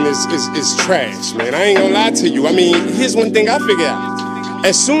movement is trash, man. I ain't gonna lie to you. I mean, here's one thing I figure out.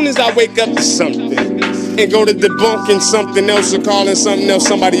 As soon as I wake up to something and go to debunking something else or calling something else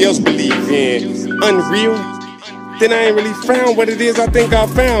somebody else believe in unreal, then I ain't really found what it is I think I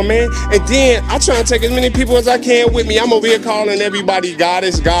found, man. And then I try to take as many people as I can with me. I'm over here calling everybody God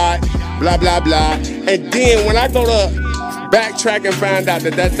is God, blah, blah, blah. And then when I go to backtrack and find out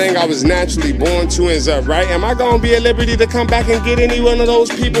that that thing I was naturally born to ends up right, am I gonna be at liberty to come back and get any one of those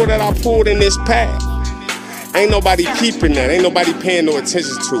people that I pulled in this path? Ain't nobody keeping that. Ain't nobody paying no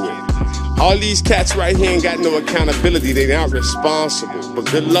attention to it. All these cats right here ain't got no accountability. They not responsible. But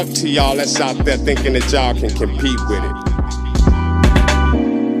good luck to y'all that's out there thinking that y'all can compete with it.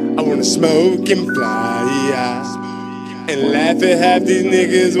 I wanna smoke and fly, yeah, and laugh at half these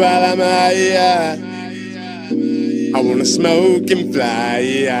niggas while I'm high, yeah. I wanna smoke and fly,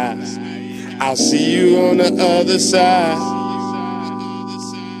 yeah. I'll see you on the other side.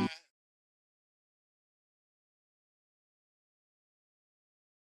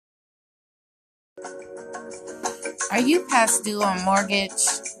 Are you past due on mortgage?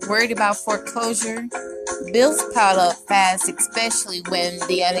 Worried about foreclosure? Bills pile up fast, especially when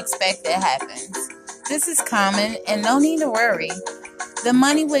the unexpected happens. This is common and no need to worry. The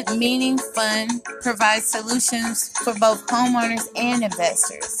Money with Meaning Fund provides solutions for both homeowners and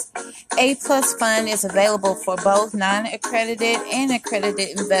investors. A+ Fund is available for both non-accredited and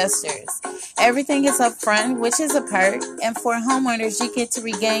accredited investors. Everything is upfront, which is a perk, and for homeowners, you get to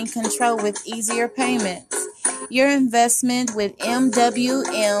regain control with easier payments. Your investment with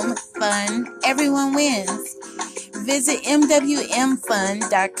MWM Fund, everyone wins. Visit MWMFund.com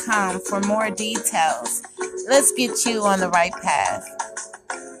for more details. Let's get you on the right path.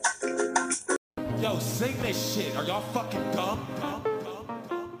 Yo, sing this shit. Are y'all fucking dumb?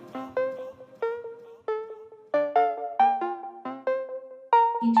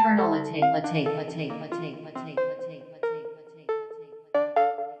 Eternal latte.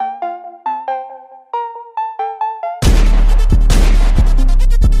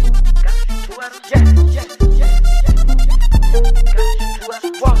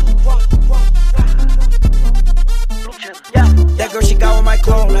 That girl, she got with my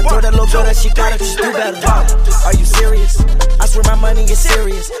clone. I told that little girl that she got it, just do better. Are you serious? I swear my money is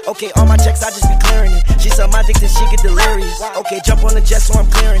serious. Okay, all my checks, I just be clearing it. She suck my dick till she get delirious. Okay, jump on the jet so I'm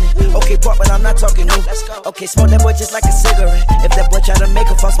clearing it. Okay, pop, but I'm not talking new. Okay, smoke that boy just like a cigarette. If that boy try to make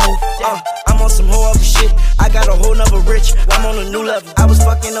a false move, I'm on some whole other shit. I got a whole nother rich. I'm on a new level. I was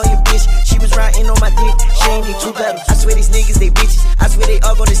fucking on your bitch. She was riding on my dick. She ain't need two pedals. I swear these niggas, they bitches. I swear they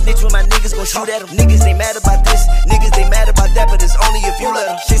all gonna snitch when my niggas gon' shoot at them. Niggas, they mad about this. Niggas, they mad about that, but it's only if you let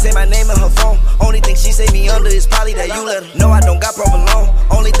them. She say my name in her phone. Only thing she say me under is probably that you let her. No, I don't got provolone.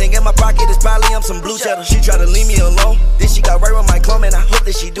 Only thing in my pocket is probably some blue cheddar. She try to leave me alone. Then she got right with my clone, man. I hope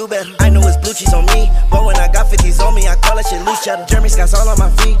that she do better. I know it's blue cheese on me, but when I got 50s on me, I call that shit loose cheddar. Jeremy Scott's all on my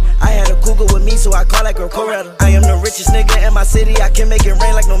feet. I had a cougar with me, so I call that girl Coretta. I am the richest nigga in my city. I can make it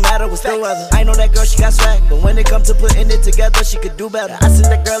rain like no matter what's the weather. I know that girl, she got swag, but when it come to putting it together, she could do better. I sent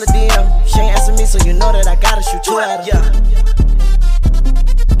that girl a DM. She ain't answer me, so you know that I gotta shoot two at her. Yeah.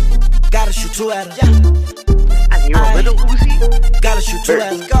 Gotta shoot two at her. Yeah. And you a little Uzi? Gotta shoot two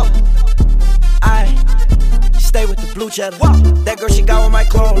at her. Go. Stay with the blue cheddar. Wow. That girl, she got with my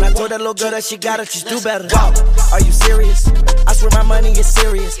clone. I told that little girl that she got it, just do better. Wow. Are you serious? I swear my money is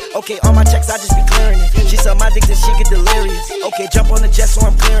serious. Okay, all my checks, I just be clearing it. She suck my dick till she get delirious. Okay, jump on the jet so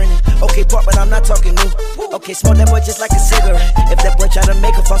I'm clearing it. Okay, pop, but I'm not talking new. Okay, smoke that boy just like a cigarette. If that boy try to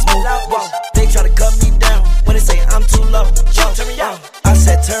make a false move, wow. They try to cut me down when they say I'm too low. Turn me out. I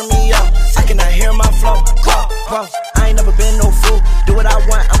said turn me up. I cannot hear my flow. Bro, I ain't never been no fool. Do what I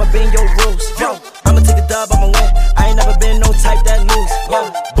want, I'ma bend your rules. Bro, I'ma take a dub, I'ma win. I ain't never been no type that lose.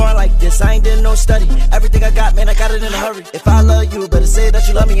 Whoa, born like this, I ain't did no study. Everything I got, man, I got it in a hurry. If I love you, better say that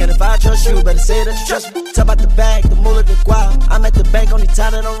you love me. And if I trust you, better say that you trust me. Talk about the bag, the moolah, the guap. I'm at the bank, only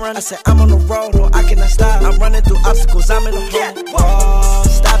time that I'm running. I said I'm on the road, no, I cannot stop. I'm running through obstacles, I'm in the hole. Oh,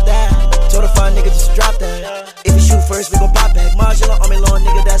 stop that. Told a fun nigga just drop that. If you shoot first, we gon' pop back. Marginal on me, long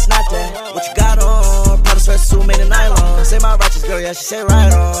nigga, that's not that. What you got on? Prada sweatsuit made of nylon. Say my righteous girl, yeah, she say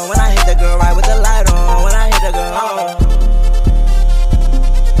right on. When I hit that girl, right with the light on. When I hit that girl,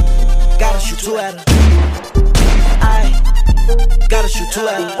 gotta shoot two at her. I gotta shoot two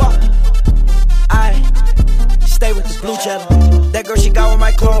at her. I stay with the blue cheddar. That girl, she got with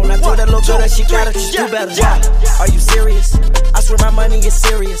my clone. I told that little girl that she got it, just do better. Are you serious? I swear my money is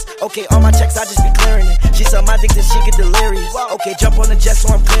serious. Okay, all my checks, I just be clearing it. She suck my dick till she get delirious. Okay, jump on the jet so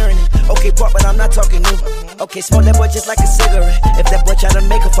I'm clearing it. Okay, pop, but I'm not talking new. Okay, smoke that boy just like a cigarette. If that boy try to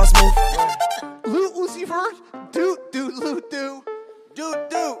make a false move, Lil Uzi Vert, do.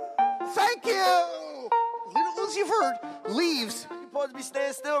 Thank you. Lil Uzi Vert leaves. you're supposed to be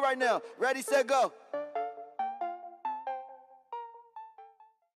staying still right now. Ready, set, go.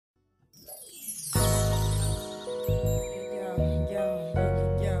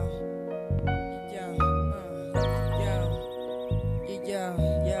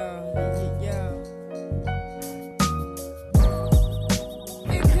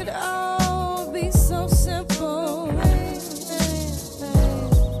 It could all be so simple,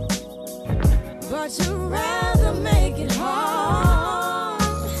 but you'd rather make it hard.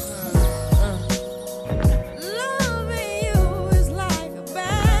 Loving you is like a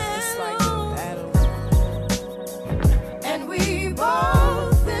battle, and we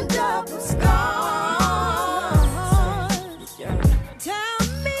both end up with scars. Tell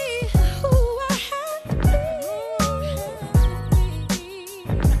me who I have to be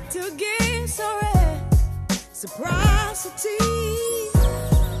to get so reciprocity.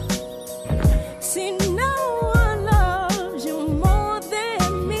 See, no one loves you more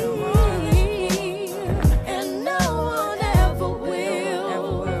than me, and no one ever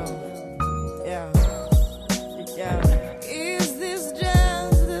will. Is this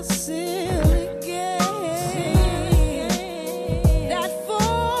just a silly game that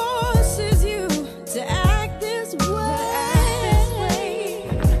forces you to act this way?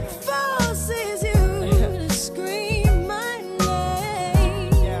 Forces you to scream my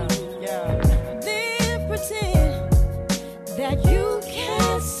name, then pretend that you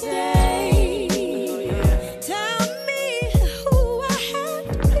can't stay. Tell me who I have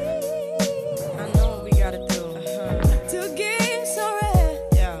to be. I know what we gotta do to get so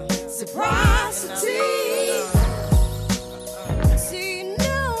reciprocity. See,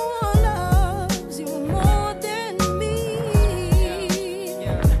 no one loves you more than me,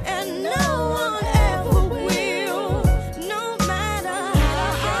 and no one ever will, no matter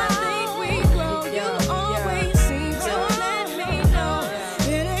how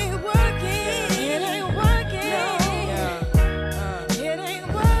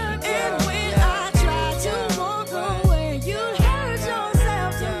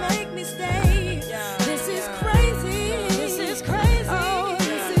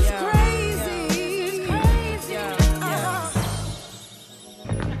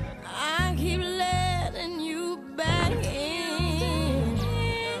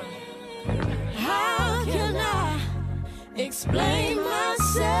explain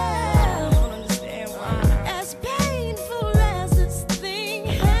myself. Don't understand why. As painful as this thing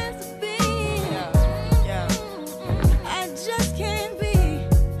has been, I just can't be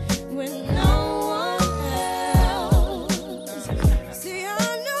with no one else. See, I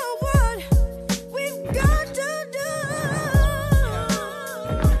know what we've got to do.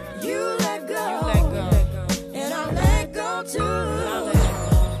 You let go, and I'll let go too.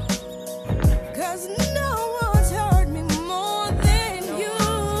 'Cause no one's hurt me more than you,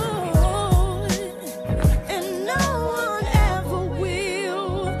 and no one ever will.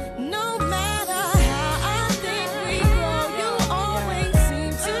 No matter how I think we grow, you always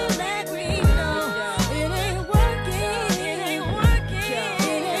seem to let me know it ain't working, it ain't working,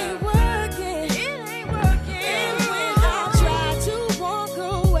 it ain't working, it ain't working. And when I try to walk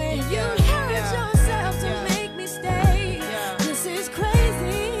away, you hurt yourself to make me stay. This is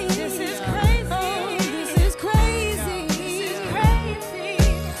crazy. This is crazy. Oh, this is crazy. This is crazy.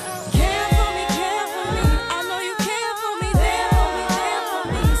 Care for me, care for me. I know you care for me. There for me, there for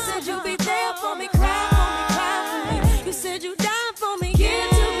me. You said you'd be there for me. Cry for me, cry for me. You said you'd die for me. Give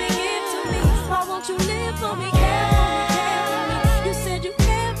to me, give to me. Why won't you live for me? Care for me, care for me. You said you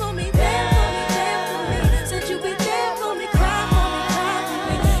care for me. There for me, there for me. Said you'd be there for me. Cry for me, cry for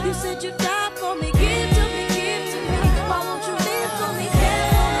me. You said you'd die for me. Give to me, give to me. Why won't you live for me? Care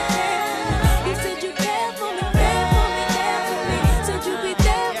for me, care for me. You said you care for me. There for me, there for me. Said you'd be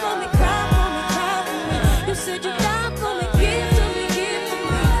there for me. Cry for me, cry for me. You said you'd die for me. Give to me, give to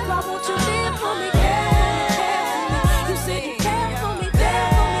me. Why won't you live for me? Care for me, care for me. You said you care for me. There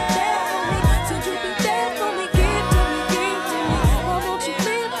for me, there for me. Said you'd be there for me. Give to me, give to me. Why won't you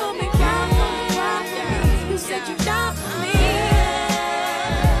live for me? Cry for me, cry for me. You said you'd die for me.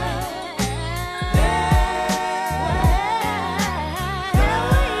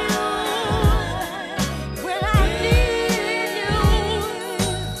 When I needed you,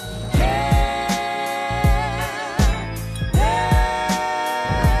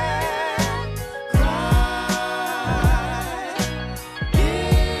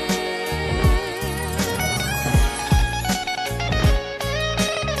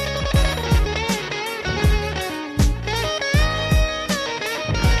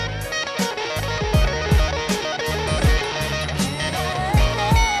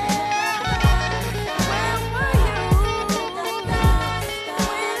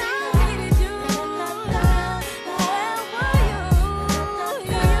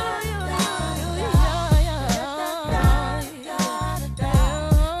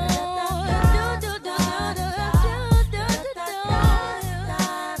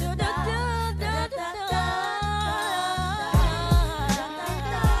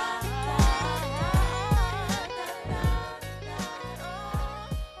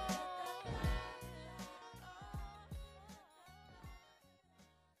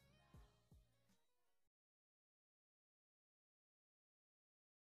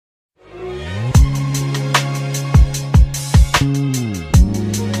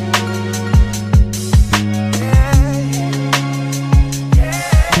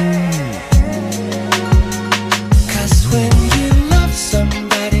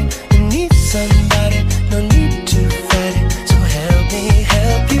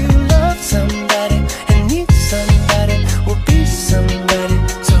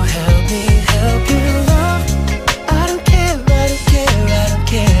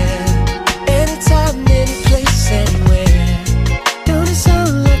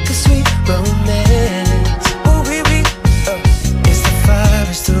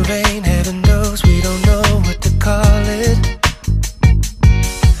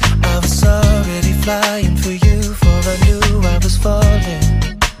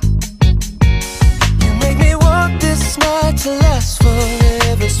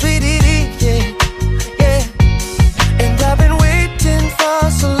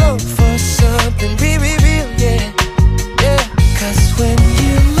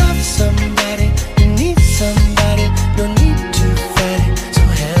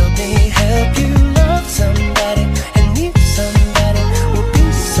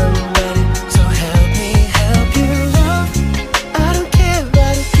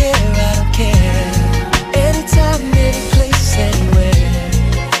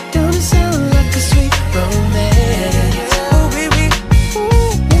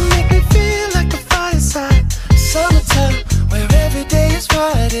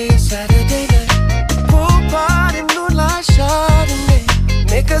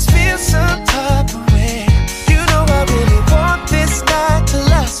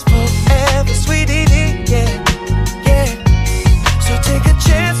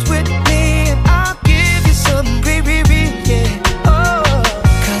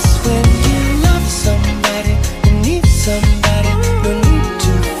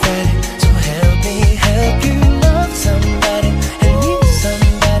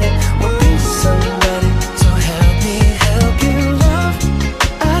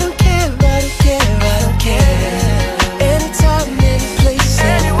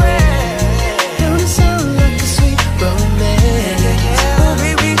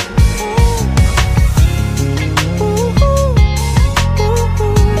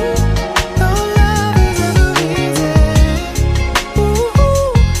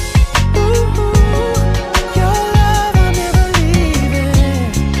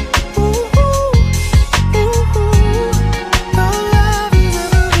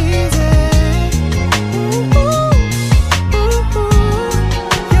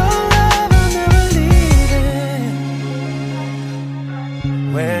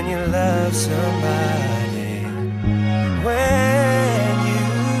 when you love somebody, when you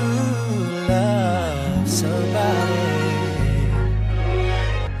love somebody.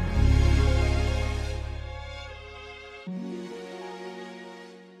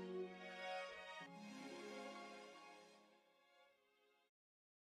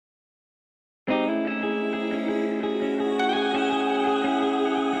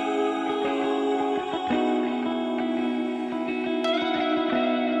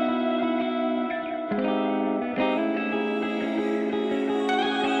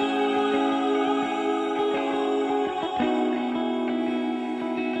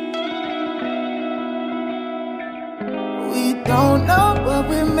 Don't know what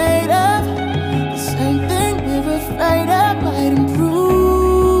we're made of. The same thing we're afraid of might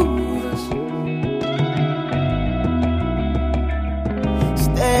improve us.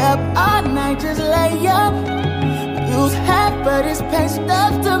 Stay up all night, just lay up. Use half of this paint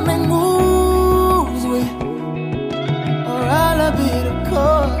stuff to make moves with, or all of it, of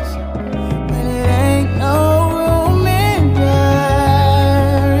course. When it ain't no room in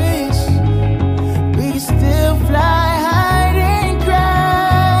Paris, we can still fly.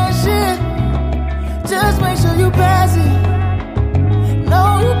 Just make sure you pass it.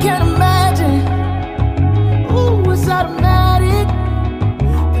 No, you can't imagine. Ooh, it's automatic.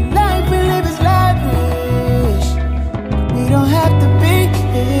 The life we live is lavish. We don't have to be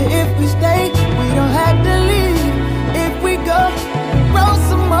here if we stay. We don't have to leave if we go. Roll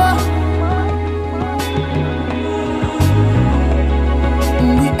some more.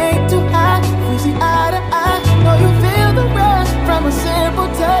 And we ain't too high. We see eye to eye. Know you feel the rush from a simple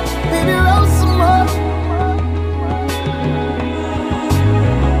touch. Baby, roll some more.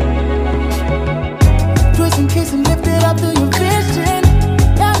 Twist and kiss and lift it up to your vision.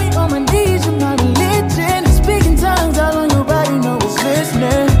 Got me on my knees, you're my religion. Speaking tongues all on your body, know it's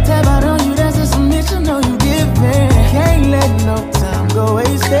listening. Tap out on you, that's a submission, know you giving. Can't let no time go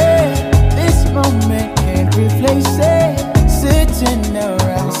wasted. This moment can't replace it. Sitting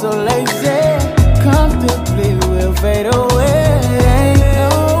around so lazy, comfortably we'll fade away. Ain't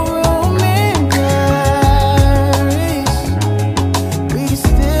no room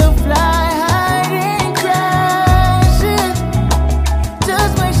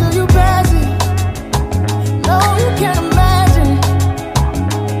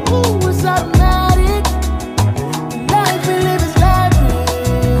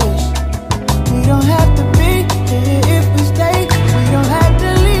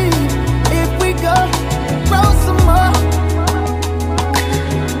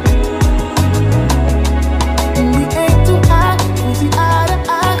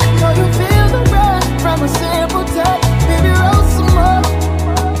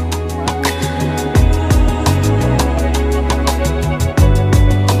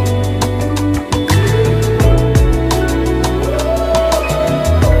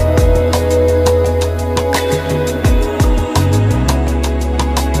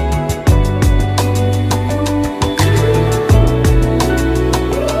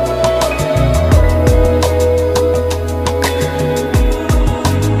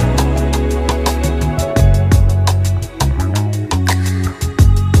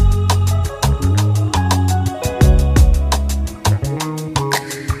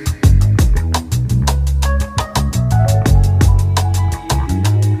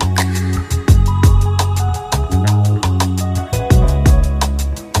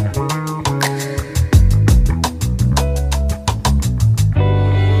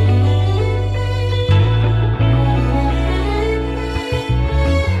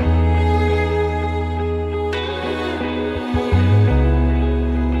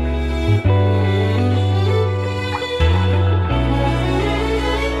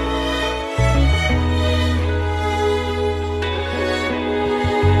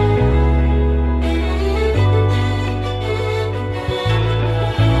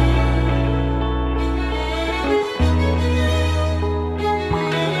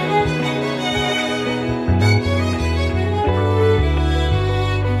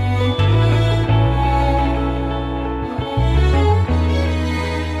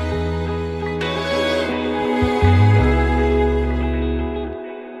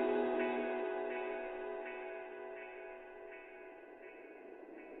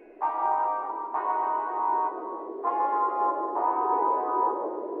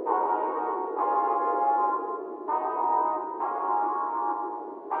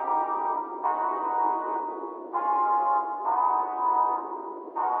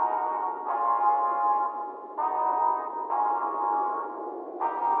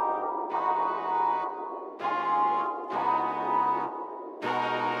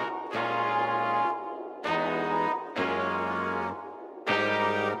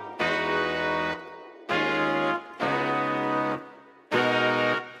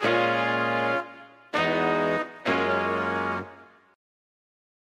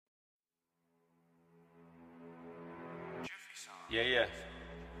Yeah.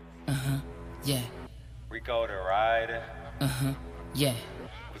 Yeah. Rico the Rider. Yeah.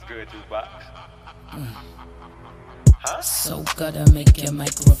 What's good, Jukebox? So gotta make your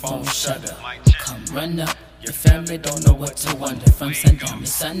microphone shut up. Come run up. Your family don't know what to wonder. From sundown to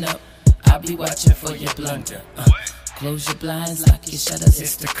sun up, I'll be watching for your blunder. Close your blinds, lock your shutters,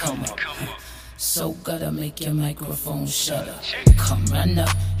 it's to come up. So gotta make your microphone shut up. Come run up.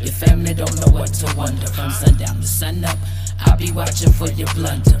 Your family don't know what to wonder. From sundown to sun up, I'll be watching for your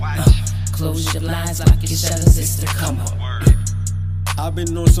blunder. Close your blinds, lock your shutters, it's to come up. I've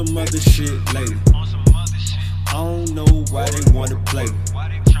been on some other shit lately. I don't know why they wanna play me.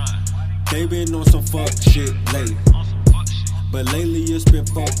 They been on some fuck shit lately. But lately it's been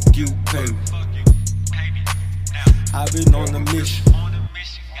fuck you, pay me. I've been on a mission.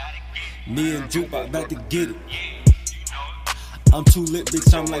 Me and Jukebox about to get it. I'm too lit,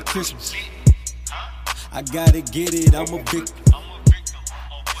 bitch, I'm like Christmas. I gotta get it, I'm a victim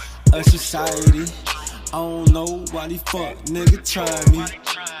of society. I don't know why these fuck nigga try me.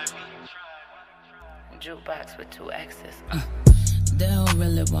 Jukebox with 2 X's. They don't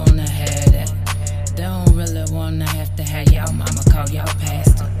really wanna have that. They don't really wanna have to have y'all mama call y'all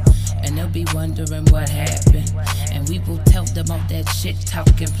pastor. And they'll be wondering what happened. And we will tell them all that shit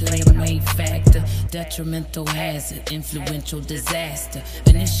talking, play a main factor. Detrimental hazard, influential disaster.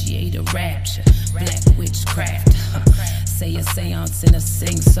 Initiate a rapture, black witchcraft. Say a seance in a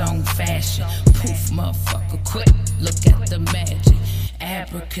sing-song fashion. Poof, motherfucker, quick, look at the magic.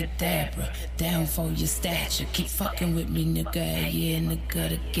 Abracadabra, down for your stature. Keep fucking with me, nigga, yeah, nigga,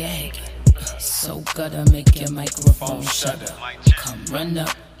 the gag. So gotta make your microphone shut up. Come run up.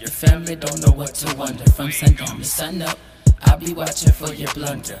 Your family don't know what to wonder. From sundown to sun up, I'll be watching for your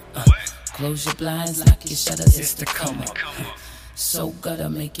blunder. Close your blinds, lock your shutters, it's to come up. So gotta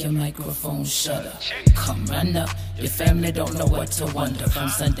make your microphone shut up. Come run up. Your family don't know what to wonder. From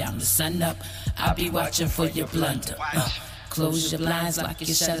sundown to sun up, I'll be watching for your blunder. Close your blinds, lock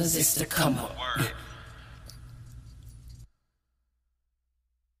your shutters, it's to come up.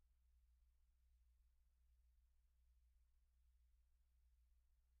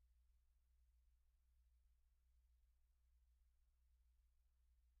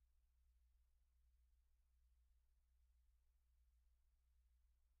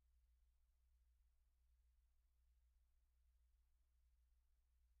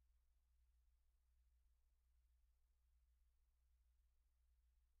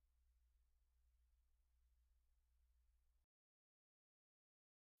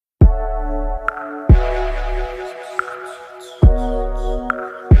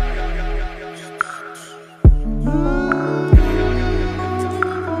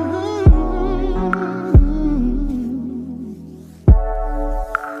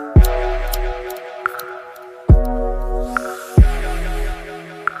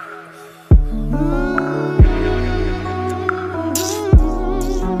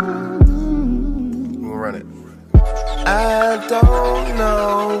 I don't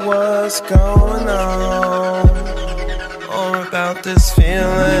know what's going on or about this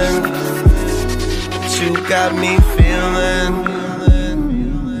feeling that you got me feeling.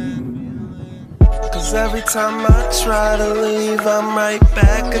 Cause every time I try to leave, I'm right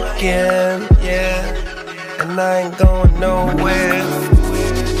back again, yeah. And I ain't going nowhere.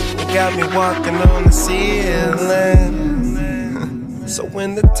 You got me walking on the ceiling. So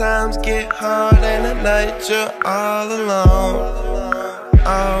when the times get hard and at night you're all alone,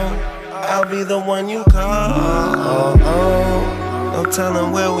 oh, I'll be the one you call. No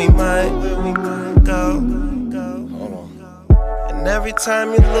telling where we might go. And every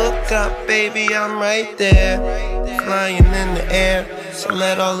time you look up, baby, I'm right there, flying in the air. So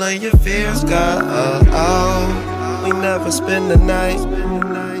let all of your fears go. We never spend the night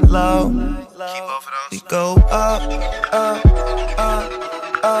low. We go up, up, up,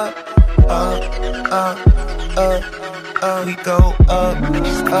 up, up, up, up, up. We go up, up,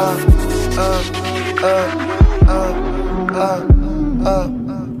 up, up, up, up, up,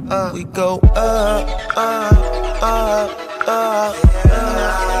 up. We go up, up, up, up, up.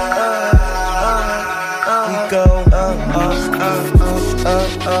 We go up, up,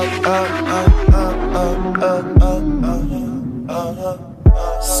 up, up, up, up, up, up, up.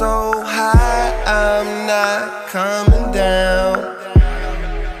 So high, I'm not coming down.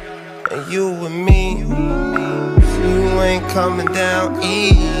 And you and me, you ain't coming down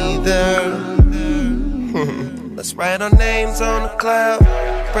either. Let's write our names on the cloud,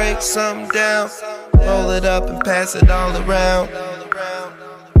 break something down, roll it up and pass it all around.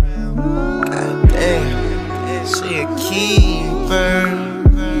 God damn, she a keeper.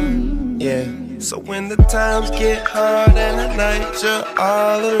 Yeah. So when the times get hard and at night you're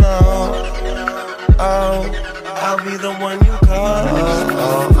all alone, oh, I'll be the one you call.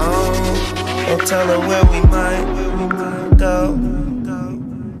 Don't tell her where we might go.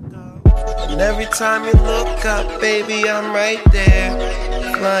 And every time you look up, baby, I'm right there,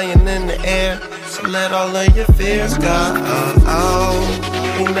 flying in the air. So let all of your fears go.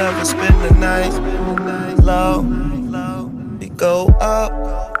 We never spend the night low. We go up,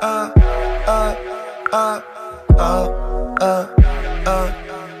 up, up, up, up, up, up,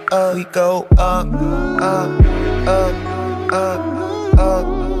 up. We go up, up, up, up, up,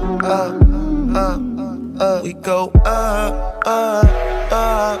 up, up, up. We go up, up,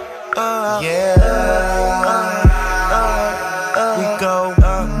 up, up. Yeah. We go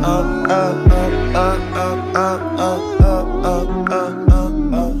up, up, up, up, up, up, up, up, up, up,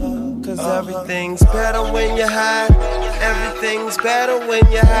 up. 'Cause everything's better when you're high. Everything's better when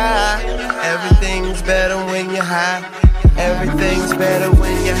you're high. Everything's better when you're high. Everything's better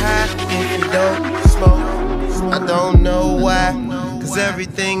when you're high. If you don't smoke, I don't know why. 'Cause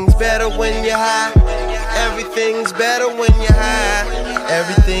everything's better when you're high. Everything's better when you're high.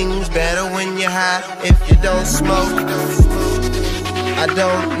 Everything's better when you're high. If you don't smoke, I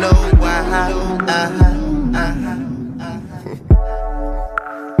don't know why.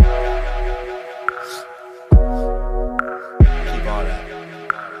 Keep all that.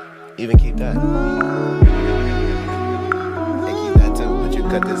 Even keep that. And keep that too, but you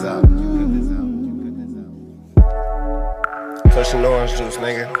cut this out. Cushion orange juice,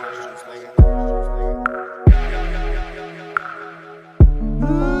 nigga.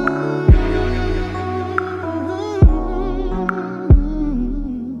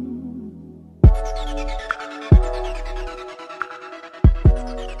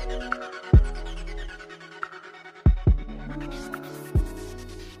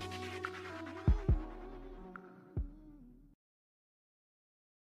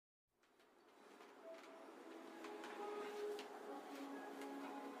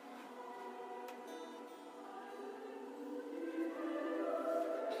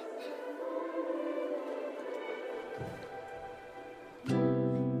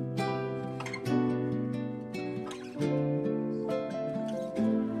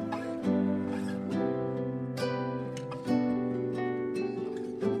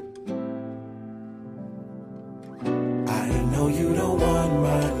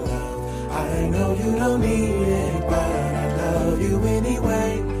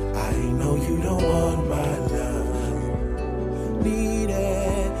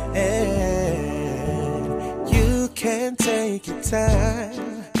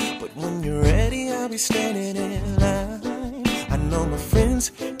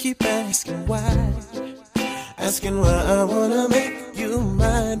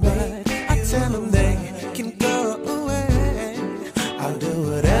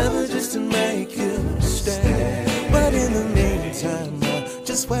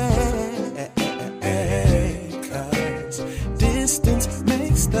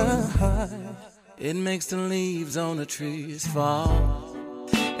 Trees fall.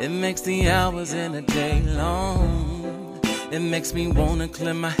 It makes the hours in a day long. It makes me wanna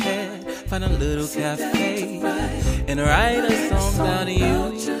clear my head, find a little cafe, and write a song about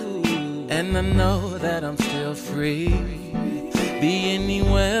you. And I know that I'm still free, be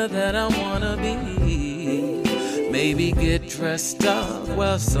anywhere that I wanna be. Maybe get dressed up,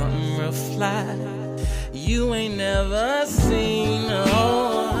 wear something real fly you ain't never seen.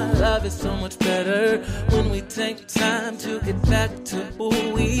 Oh, love is so much better when we take time to get back to who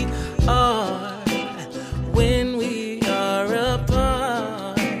we are. When we are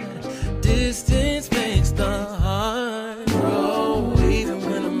apart, distance makes the heart grow. Even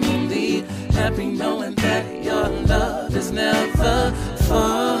when I'm lonely, happy knowing that your love is never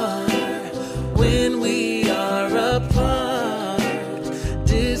far. When we are apart,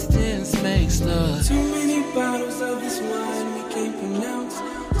 distance makes the too many bottles of this wine we can't pronounce.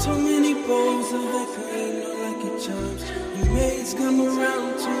 Too many bowls of that cream, no lucky charms. And maids come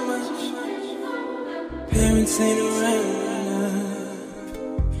around too much. Parents ain't around enough.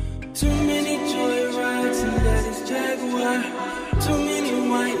 Too many joy rides and daddy's Jaguar. Too many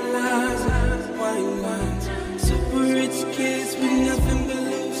white lies and white lines. Super rich kids with nothing but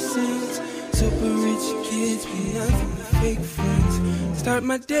loose ends. Super rich kids with nothing but fake friends. Start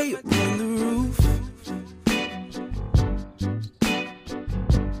my day up on the roof.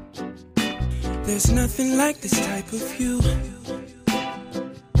 There's nothing like this type of view.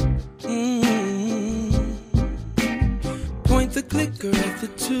 Point the clicker at the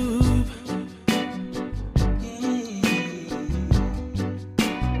tube.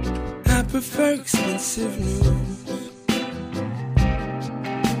 prefer expensive news.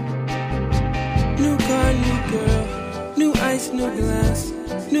 New car, new girl, new ice, new glass,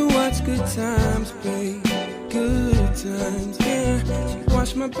 new watch, good times, babe, good times, yeah. She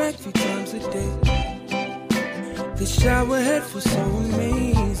wash my back 3 times a day. The shower head feels so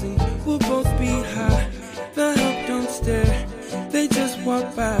amazing. We'll both be high. The help don't stare. They just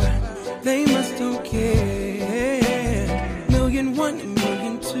walk by. They must don't care. 1,000,001 and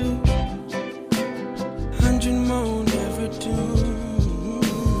 1,000,002. 100 more never do.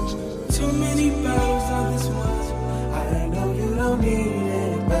 Too many bottles of this wine. I know you don't need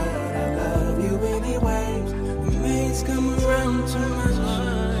it, but I love you anyway. The maids come around too much.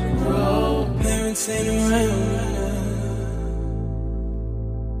 Parents ain't around.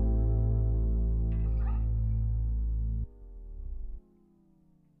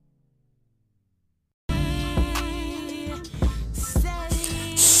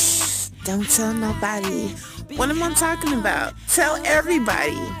 Don't tell nobody. What am I talking about? Tell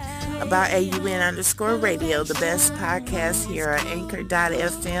everybody about AUN_radio, the best podcast here on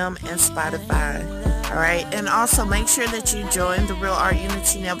Anchor.fm and Spotify. Alright, and also make sure that you join the Real Art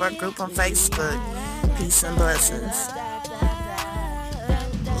Unity Network group on Facebook. Peace and blessings.